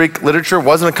pagan Greek literature. It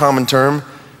wasn't a common term.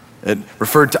 It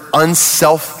referred to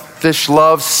unselfish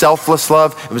love, selfless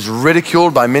love. It was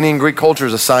ridiculed by many in Greek culture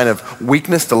as a sign of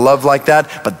weakness to love like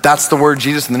that. But that's the word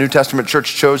Jesus in the New Testament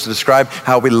church chose to describe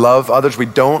how we love others. We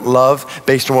don't love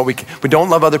based on we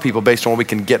don't love other people based on what we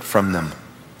can get from them.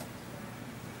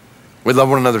 We love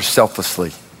one another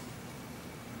selflessly,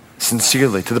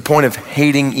 sincerely, to the point of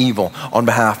hating evil on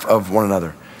behalf of one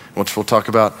another, which we'll talk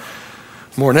about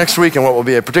more next week and what will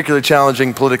be a particularly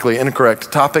challenging, politically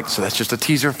incorrect topic. So that's just a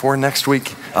teaser for next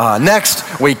week.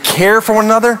 Next, we care for one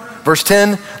another. Verse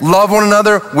 10, love one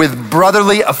another with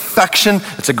brotherly affection.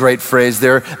 It's a great phrase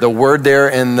there. The word there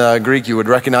in the Greek you would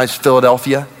recognize,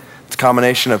 Philadelphia. It's a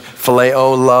combination of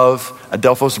phileo, love,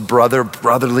 adelphos, brother,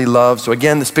 brotherly love. So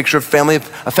again, this picture of family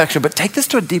affection, but take this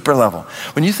to a deeper level.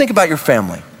 When you think about your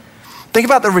family, think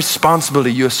about the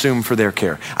responsibility you assume for their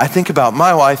care. I think about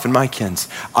my wife and my kids.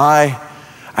 I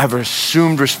have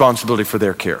assumed responsibility for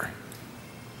their care.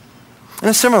 In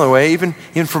a similar way, even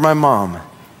for my mom,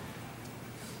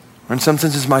 or in some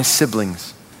senses, my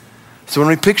siblings. So when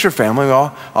we picture family, we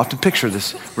all often picture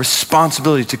this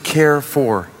responsibility to care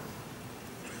for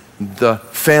the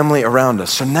family around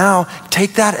us. So now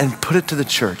take that and put it to the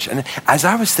church. And as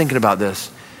I was thinking about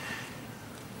this,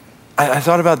 I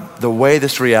thought about the way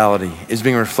this reality is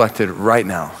being reflected right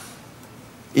now.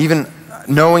 Even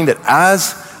knowing that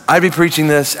as I'd be preaching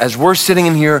this, as we're sitting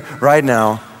in here right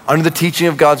now, under the teaching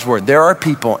of God's word, there are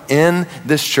people in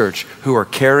this church who are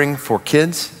caring for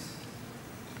kids,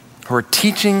 who are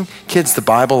teaching kids the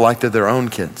Bible like they're their own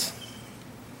kids.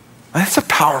 That's a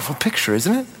powerful picture,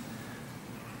 isn't it?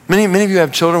 Many of you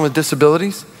have children with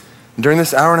disabilities. During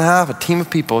this hour and a half, a team of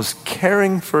people is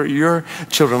caring for your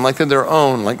children like they're their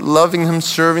own, like loving them,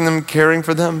 serving them, caring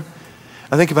for them.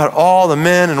 I think about all the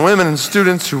men and women and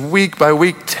students who week by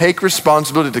week take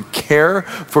responsibility to care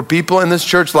for people in this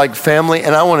church like family,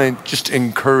 and I want to just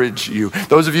encourage you.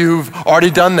 Those of you who've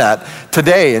already done that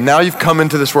today, and now you've come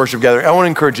into this worship gathering, I want to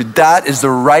encourage you. That is the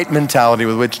right mentality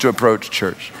with which to approach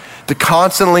church. to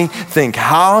constantly think,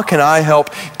 how can I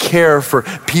help care for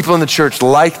people in the church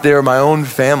like they're my own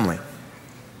family?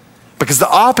 Because the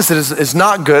opposite is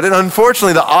not good. And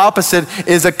unfortunately, the opposite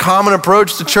is a common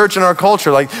approach to church in our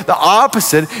culture. Like the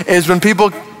opposite is when people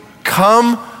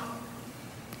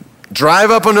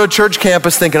drive up onto a church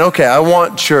campus thinking, okay, I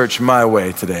want church my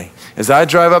way today. As I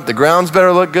drive up, the grounds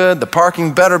better look good, the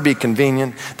parking better be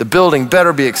convenient, the building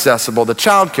better be accessible, the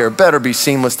childcare better be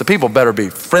seamless, the people better be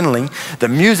friendly, the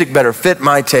music better fit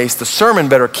my taste, the sermon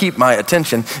better keep my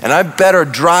attention, and I better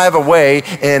drive away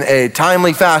in a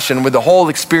timely fashion with the whole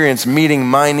experience meeting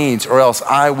my needs, or else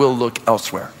I will look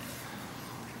elsewhere.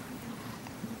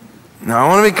 Now I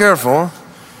want to be careful,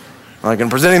 like in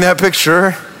presenting that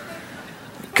picture,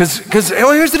 because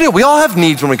here's the deal, we all have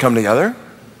needs when we come together.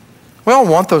 We all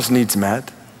want those needs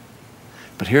met.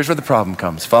 But here's where the problem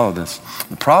comes. Follow this.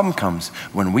 The problem comes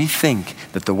when we think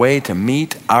that the way to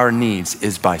meet our needs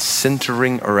is by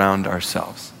centering around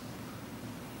ourselves.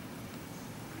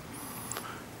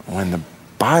 When the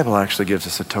Bible actually gives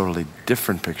us a totally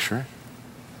different picture.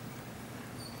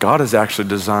 God has actually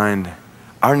designed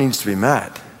our needs to be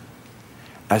met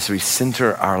as we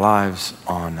center our lives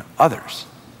on others.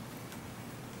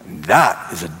 And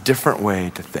that is a different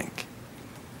way to think.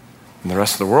 In the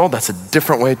rest of the world, that's a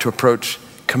different way to approach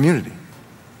community.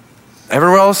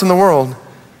 Everywhere else in the world,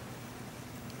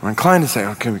 I'm inclined to say,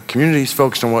 okay, community is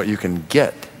focused on what you can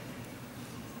get.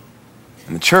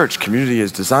 In the church, community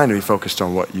is designed to be focused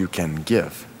on what you can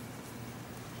give.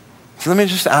 So let me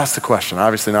just ask the question,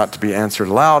 obviously not to be answered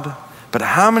aloud, but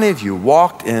how many of you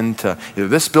walked into either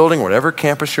this building or whatever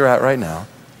campus you're at right now,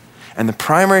 and the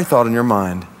primary thought in your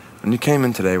mind when you came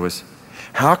in today was,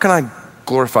 how can I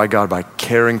glorify God by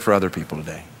caring for other people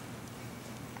today?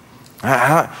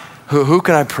 Who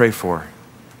can I pray for?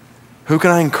 Who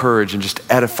can I encourage and just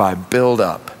edify, build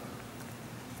up?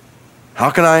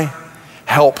 How can I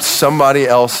help somebody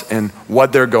else in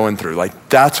what they're going through? Like,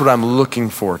 that's what I'm looking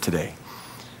for today.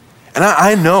 And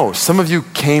I know some of you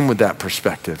came with that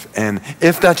perspective. And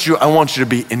if that's you, I want you to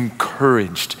be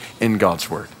encouraged in God's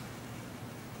word.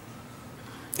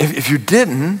 If you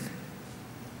didn't,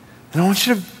 then I want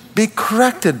you to be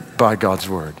corrected by God's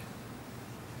word.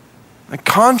 And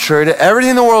contrary to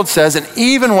everything the world says, and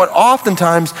even what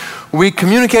oftentimes we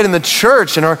communicate in the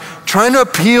church and are trying to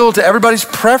appeal to everybody's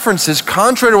preferences,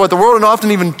 contrary to what the world and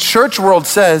often even church world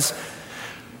says,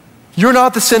 you're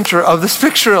not the center of this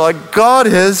picture like God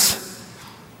is.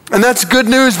 And that's good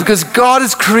news because God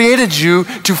has created you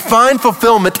to find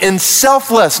fulfillment in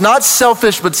selfless, not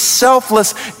selfish, but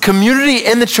selfless community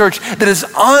in the church that is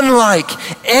unlike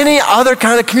any other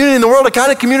kind of community in the world, a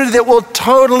kind of community that will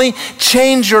totally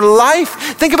change your life.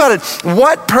 Think about it.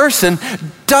 What person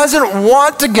doesn't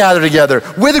want to gather together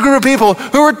with a group of people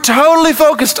who are totally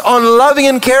focused on loving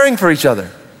and caring for each other?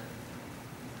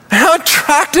 How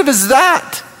attractive is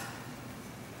that?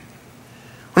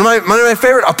 One of my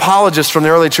favorite apologists from the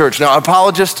early church. Now,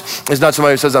 apologist is not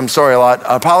somebody who says, I'm sorry a lot.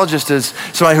 Apologist is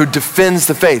somebody who defends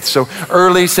the faith. So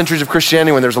early centuries of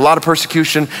Christianity, when there was a lot of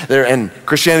persecution there and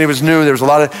Christianity was new, there was a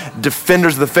lot of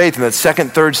defenders of the faith in that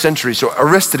second, third century. So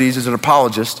Aristides is an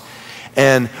apologist.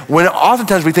 And when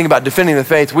oftentimes we think about defending the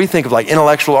faith, we think of like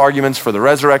intellectual arguments for the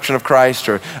resurrection of Christ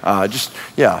or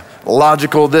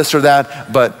logical this or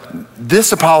that. But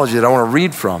this apology that I want to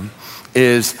read from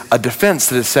is a defense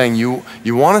that is saying you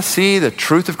want to see the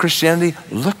truth of Christianity?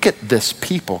 Look at this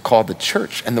people called the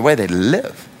church and the way they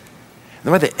live, and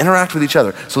the way they interact with each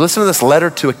other. So listen to this letter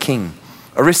to a king.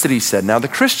 Aristides said, now the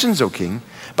Christians, O king,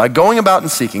 by going about and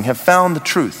seeking, have found the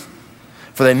truth.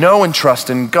 For they know and trust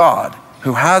in God,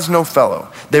 who has no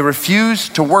fellow. They refuse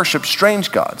to worship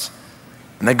strange gods.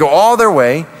 And they go all their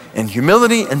way in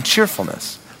humility and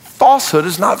cheerfulness. Falsehood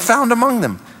is not found among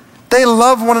them. They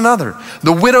love one another.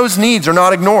 The widow's needs are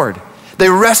not ignored. They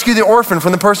rescue the orphan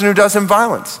from the person who does him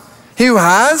violence. He who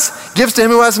has gives to him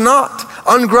who has not,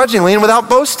 ungrudgingly and without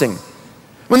boasting.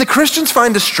 When the Christians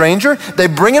find a stranger, they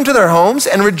bring him to their homes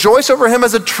and rejoice over him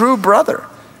as a true brother.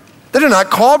 They do not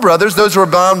call brothers those who are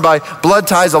bound by blood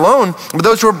ties alone, but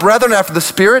those who are brethren after the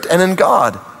Spirit and in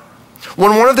God.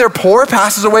 When one of their poor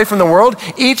passes away from the world,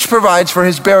 each provides for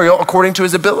his burial according to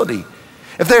his ability.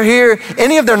 If there here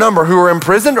any of their number who are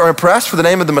imprisoned or oppressed for the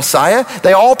name of the Messiah,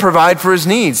 they all provide for his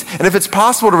needs. And if it's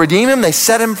possible to redeem him, they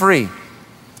set him free.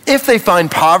 If they find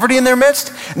poverty in their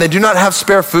midst and they do not have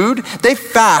spare food, they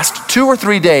fast 2 or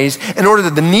 3 days in order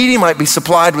that the needy might be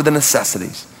supplied with the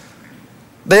necessities.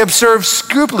 They observe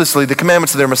scrupulously the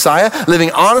commandments of their Messiah, living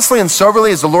honestly and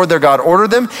soberly as the Lord their God ordered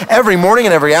them. Every morning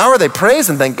and every hour they praise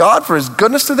and thank God for his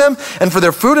goodness to them, and for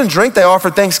their food and drink they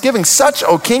offer thanksgiving. Such,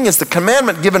 O king, is the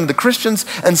commandment given to the Christians,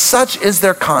 and such is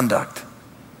their conduct.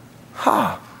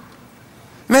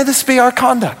 May this be our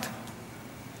conduct.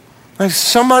 Like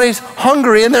somebody's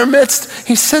hungry in their midst,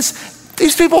 he says,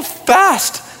 these people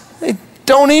fast. They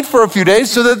don't eat for a few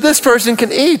days so that this person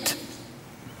can eat.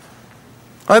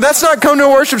 Like, that's not come to a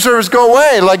worship service, go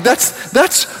away. Like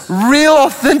that's real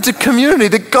authentic community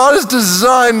that God has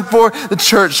designed for the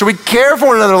church. So we care for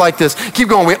one another like this. Keep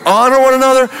going. We honor one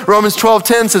another. Romans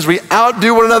 12:10 says we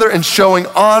outdo one another in showing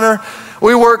honor.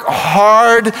 We work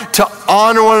hard to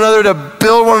honor one another, to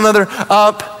build one another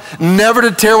up, never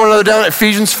to tear one another down.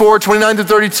 Ephesians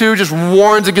 4:29-32 just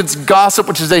warns against gossip,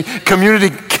 which is a community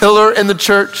killer in the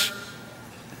church.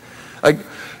 Like,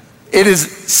 it is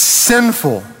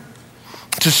sinful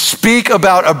to speak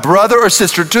about a brother or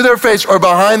sister to their face or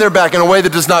behind their back in a way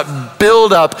that does not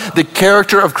build up the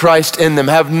character of Christ in them,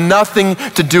 have nothing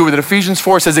to do with it. Ephesians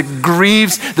 4 says it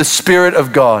grieves the Spirit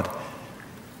of God,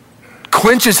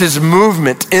 quenches his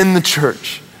movement in the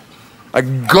church.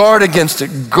 Guard against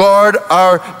it, guard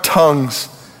our tongues.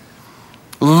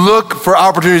 Look for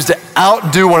opportunities to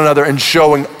outdo one another in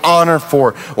showing honor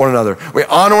for one another. We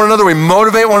honor one another, we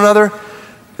motivate one another.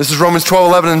 This is Romans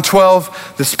 12:11 and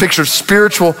 12. This picture of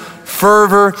spiritual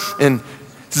fervor and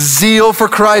zeal for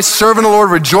Christ, serving the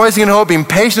Lord, rejoicing in hope, being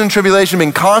patient in tribulation,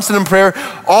 being constant in prayer.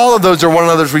 All of those are one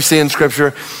another's we see in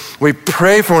Scripture. We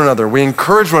pray for one another. We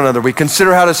encourage one another. We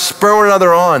consider how to spur one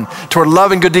another on toward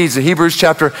love and good deeds. In Hebrews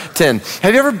chapter 10.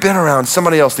 Have you ever been around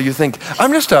somebody else that you think,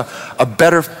 I'm just a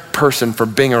better person for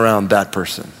being around that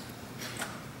person?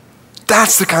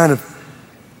 That's the kind of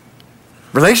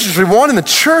relationships we want in the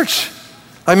church.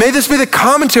 Like, may this be the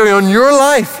commentary on your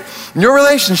life, your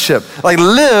relationship. Like,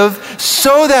 live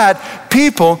so that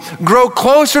people grow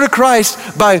closer to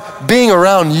Christ by being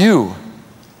around you.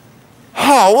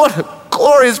 Oh, what a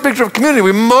glorious picture of community.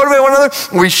 We motivate one another.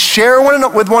 We share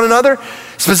with one another,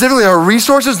 specifically our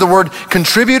resources. The word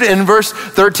contribute in verse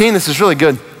 13, this is really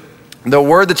good. The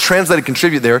word that's translated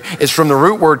contribute there is from the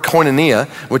root word koinonia,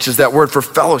 which is that word for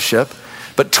fellowship.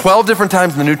 But 12 different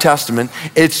times in the New Testament,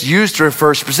 it's used to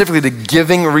refer specifically to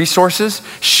giving resources,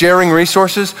 sharing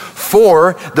resources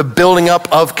for the building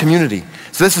up of community.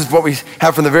 So this is what we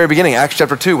have from the very beginning, Acts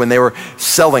chapter 2, when they were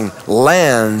selling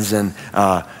lands and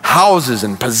houses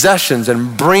and possessions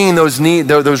and bringing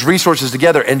those resources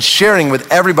together and sharing with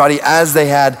everybody as they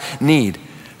had need.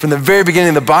 From the very beginning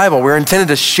of the Bible, we're intended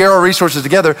to share our resources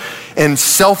together in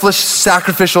selfless,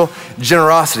 sacrificial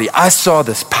generosity. I saw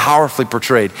this powerfully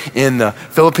portrayed in the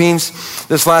Philippines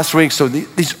this last week. So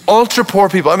these ultra poor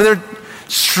people, I mean, they're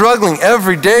struggling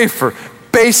every day for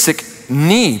basic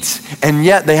needs, and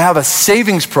yet they have a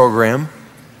savings program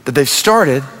that they've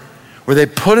started where they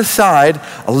put aside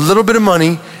a little bit of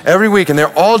money every week, and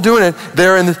they're all doing it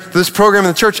there in this program in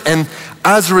the church. And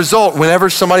as a result, whenever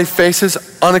somebody faces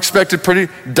unexpected,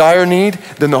 pretty dire need,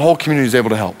 then the whole community is able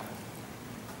to help.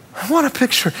 What a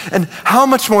picture. And how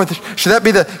much more should that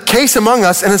be the case among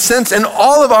us, in a sense, in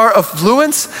all of our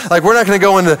affluence? Like, we're not going to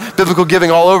go into biblical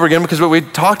giving all over again, because we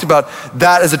talked about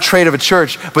that as a trait of a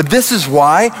church. But this is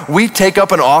why we take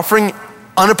up an offering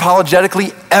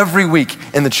unapologetically every week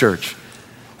in the church.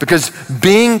 Because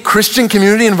being Christian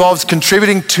community involves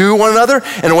contributing to one another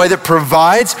in a way that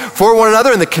provides for one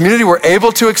another, and the community we're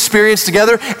able to experience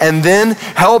together, and then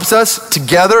helps us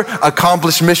together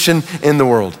accomplish mission in the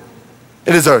world.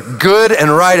 It is a good and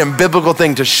right and biblical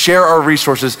thing to share our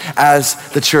resources as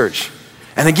the church.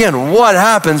 And again, what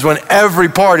happens when every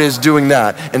part is doing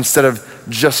that instead of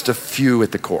just a few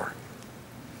at the core?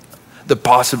 The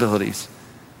possibilities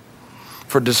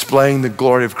for displaying the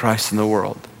glory of Christ in the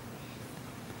world.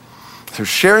 So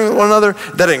sharing with one another,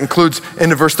 that includes,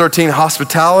 into verse 13,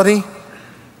 hospitality,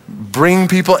 bring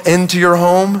people into your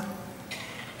home.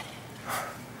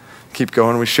 Keep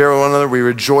going, we share with one another, we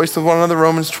rejoice with one another,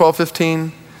 Romans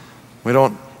 12:15. We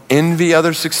don't envy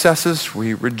other successes,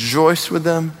 we rejoice with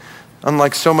them.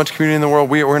 Unlike so much community in the world,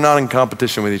 we're not in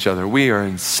competition with each other, we are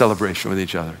in celebration with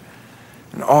each other.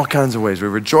 In all kinds of ways, we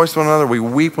rejoice with one another, we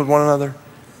weep with one another.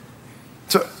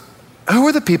 So who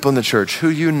are the people in the church who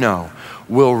you know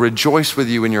will rejoice with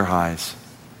you in your highs?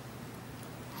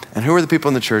 And who are the people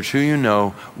in the church who you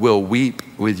know will weep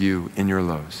with you in your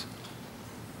lows?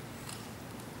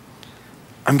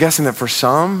 I'm guessing that for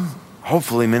some,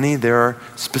 hopefully many, there are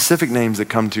specific names that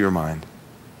come to your mind.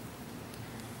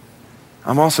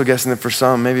 I'm also guessing that for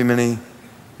some, maybe many,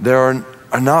 there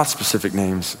are not specific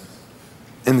names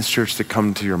in this church that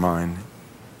come to your mind.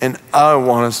 And I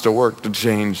want us to work to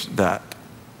change that.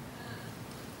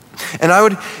 And I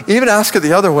would even ask it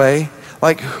the other way,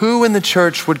 like, who in the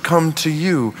church would come to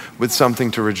you with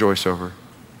something to rejoice over?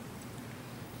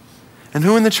 And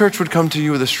who in the church would come to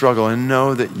you with a struggle and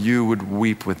know that you would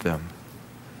weep with them?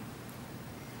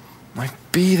 Like,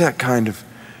 be that kind of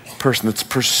person that's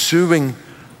pursuing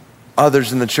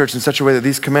others in the church in such a way that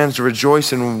these commands to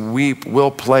rejoice and weep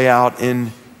will play out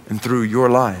in and through your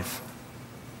life.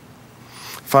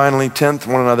 Finally, 10th,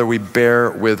 one another, we bear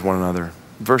with one another.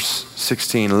 Verse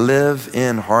 16, live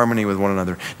in harmony with one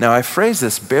another. Now, I phrase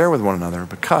this, bear with one another,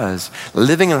 because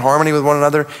living in harmony with one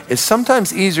another is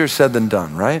sometimes easier said than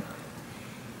done, right?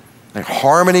 Like,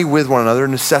 harmony with one another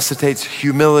necessitates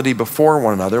humility before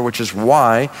one another, which is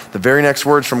why the very next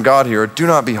words from God here are, do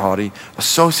not be haughty,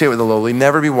 associate with the lowly,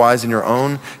 never be wise in your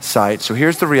own sight. So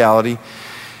here's the reality.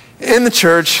 In the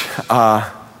church,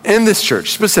 in this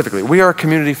church specifically, we are a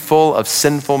community full of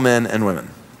sinful men and women.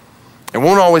 It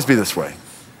won't always be this way.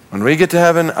 When we get to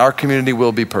heaven, our community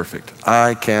will be perfect.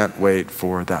 I can't wait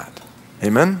for that.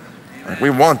 Amen? We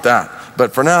want that.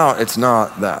 But for now, it's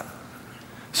not that.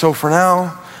 So for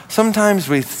now, sometimes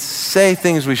we say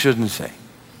things we shouldn't say.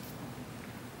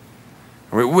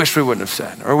 Or we wish we wouldn't have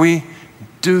said. Or we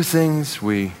do things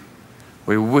we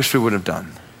wish we would have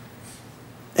done.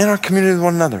 In our community with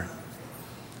one another.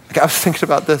 Like, I was thinking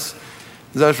about this.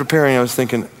 As I was preparing, I was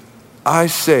thinking, I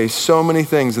say so many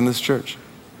things in this church.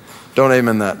 Don't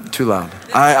amen that too loud.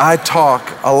 I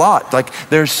talk a lot. Like,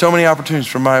 there's so many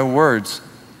opportunities for my words.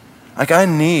 Like, I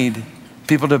need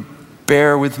people to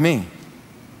bear with me.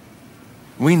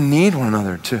 We need one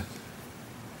another too.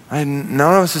 None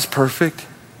of us is perfect.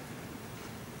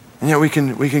 And yet we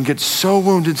can get so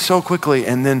wounded so quickly,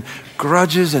 and then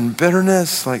grudges and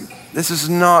bitterness, like, this is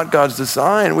not God's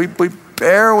design. We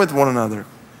bear with one another.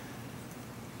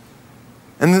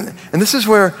 And this is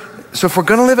where, so if we're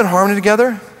gonna live in harmony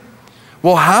together,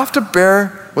 we'll have to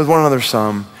bear with one another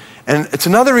some. And it's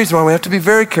another reason why we have to be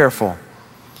very careful,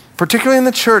 particularly in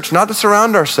the church, not to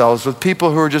surround ourselves with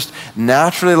people who are just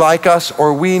naturally like us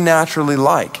or we naturally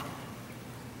like.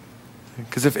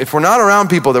 Because if we're not around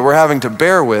people that we're having to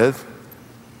bear with,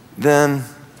 then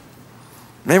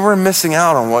maybe we're missing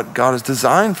out on what God has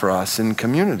designed for us in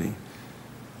community.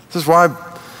 This is why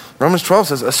Romans 12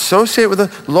 says, associate with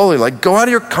the lowly. Like, go out of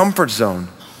your comfort zone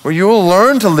where you will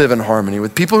learn to live in harmony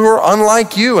with people who are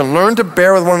unlike you and learn to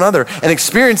bear with one another and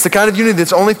experience the kind of unity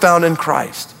that's only found in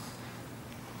Christ.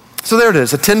 So there it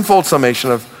is, a tenfold summation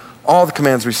of all the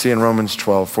commands we see in Romans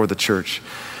 12 for the church.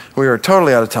 We are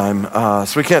totally out of time,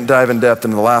 so we can't dive in depth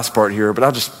into the last part here, but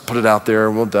I'll just put it out there.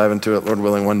 We'll dive into it, Lord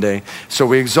willing, one day. So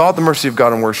we exalt the mercy of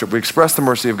God in worship, we express the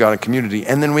mercy of God in community,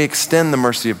 and then we extend the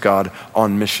mercy of God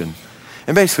on mission.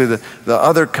 And basically the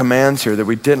other commands here that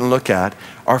we didn't look at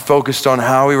are focused on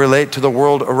how we relate to the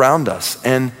world around us.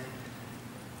 And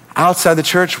outside the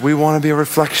church, we want to be a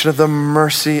reflection of the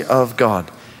mercy of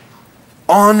God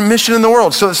on mission in the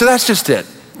world. So that's just it.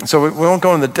 So we won't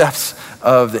go into the depths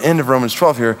of the end of Romans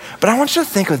 12 here, but I want you to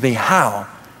think with me how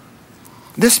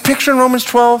this picture in Romans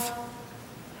 12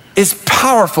 is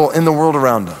powerful in the world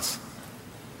around us.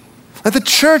 That the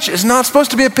church is not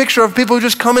supposed to be a picture of people who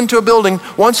just come into a building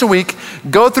once a week,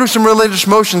 go through some religious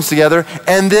motions together,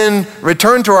 and then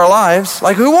return to our lives.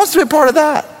 Like, who wants to be a part of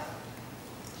that?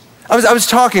 I was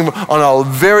talking on a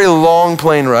very long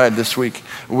plane ride this week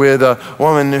with a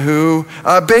woman who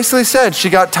basically said she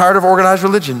got tired of organized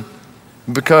religion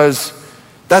because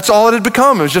that's all it had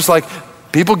become. It was just like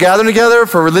people gathering together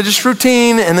for religious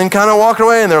routine and then kind of walking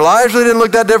away, and their lives really didn't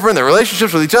look that different. Their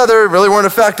relationships with each other really weren't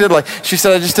affected. Like, she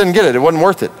said, I just didn't get it. It wasn't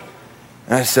worth it.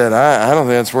 And I said, I don't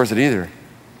think that's worth it either.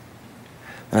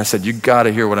 And I said, you got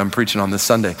to hear what I'm preaching on this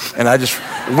Sunday. And I just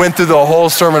went through the whole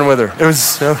sermon with her. It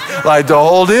was like the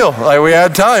whole deal. Like, we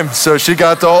had time, so she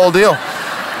got the whole deal.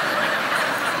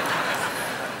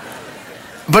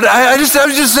 But I was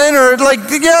just saying to her, like,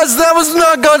 yes, that was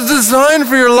not God's design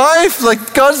for your life.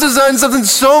 Like, God's designed something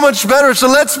so much better. So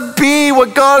let's be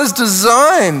what God has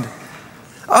designed.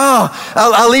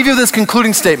 I'll leave you with this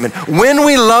concluding statement. When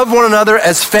we love one another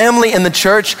as family in the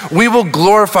church, we will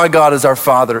glorify God as our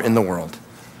Father in the world.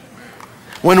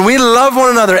 When we love one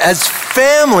another as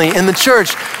family in the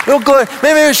church,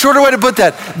 maybe a shorter way to put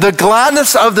that, the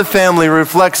gladness of the family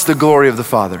reflects the glory of the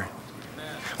Father.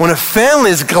 When a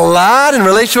family is glad in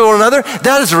relation to one another,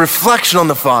 that is a reflection on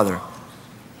the Father.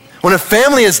 When a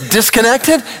family is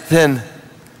disconnected, then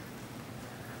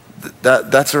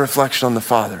that's a reflection on the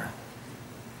Father.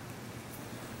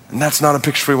 And that's not a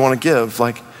picture we want to give.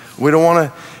 Like, we don't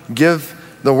want to give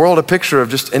the world a picture of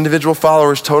just individual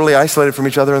followers totally isolated from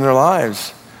each other in their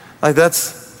lives. Like,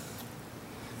 that's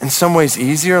in some ways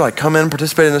easier. Like, come in,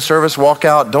 participate in the service, walk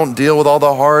out, don't deal with all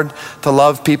the hard to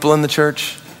love people in the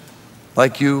church.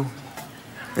 Like you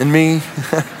and me.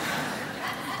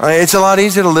 It's a lot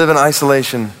easier to live in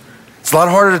isolation. It's a lot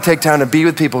harder to take time to be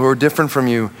with people who are different from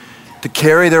you to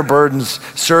carry their burdens,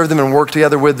 serve them, and work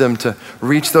together with them to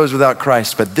reach those without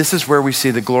Christ. But this is where we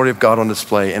see the glory of God on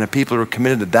display and a people who are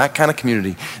committed to that kind of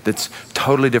community that's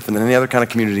totally different than any other kind of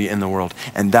community in the world.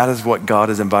 And that is what God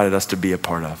has invited us to be a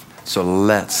part of. So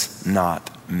let's not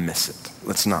miss it.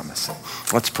 Let's not miss it.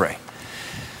 Let's pray.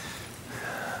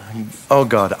 Oh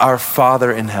God, our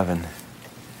Father in heaven,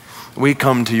 we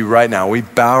come to you right now. We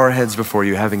bow our heads before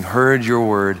you, having heard your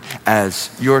word as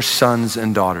your sons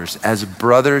and daughters, as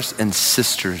brothers and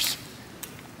sisters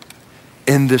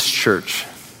in this church.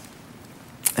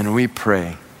 And we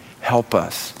pray, help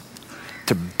us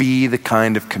to be the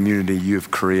kind of community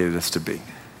you've created us to be.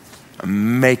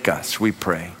 Make us, we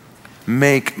pray,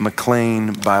 make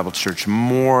McLean Bible Church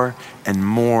more and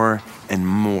more and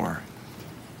more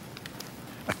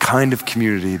a kind of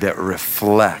community that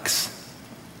reflects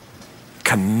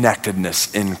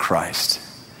connectedness in Christ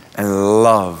and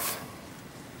love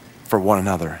for one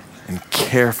another and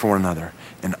care for one another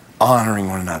and honoring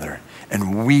one another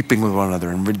and weeping with one another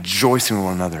and rejoicing with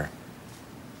one another.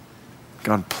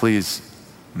 God, please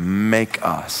make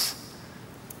us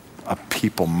a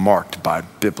people marked by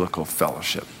biblical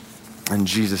fellowship. In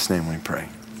Jesus' name we pray.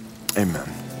 Amen.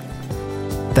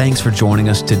 Thanks for joining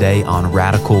us today on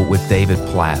Radical with David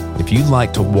Platt. If you'd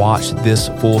like to watch this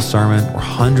full sermon or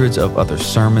hundreds of other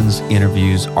sermons,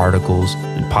 interviews, articles,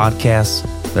 and podcasts,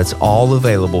 that's all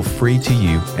available free to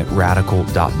you at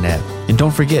radical.net. And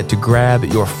don't forget to grab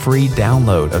your free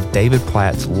download of David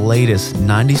Platt's latest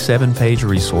 97-page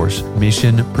resource,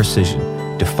 Mission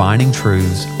Precision, Defining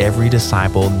Truths Every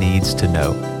Disciple Needs to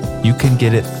Know. You can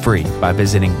get it free by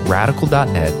visiting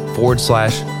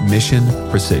radical.net/mission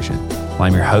precision.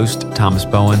 I'm your host, Thomas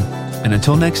Bowen, and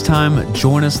until next time,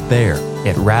 join us there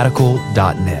at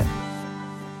radical.net.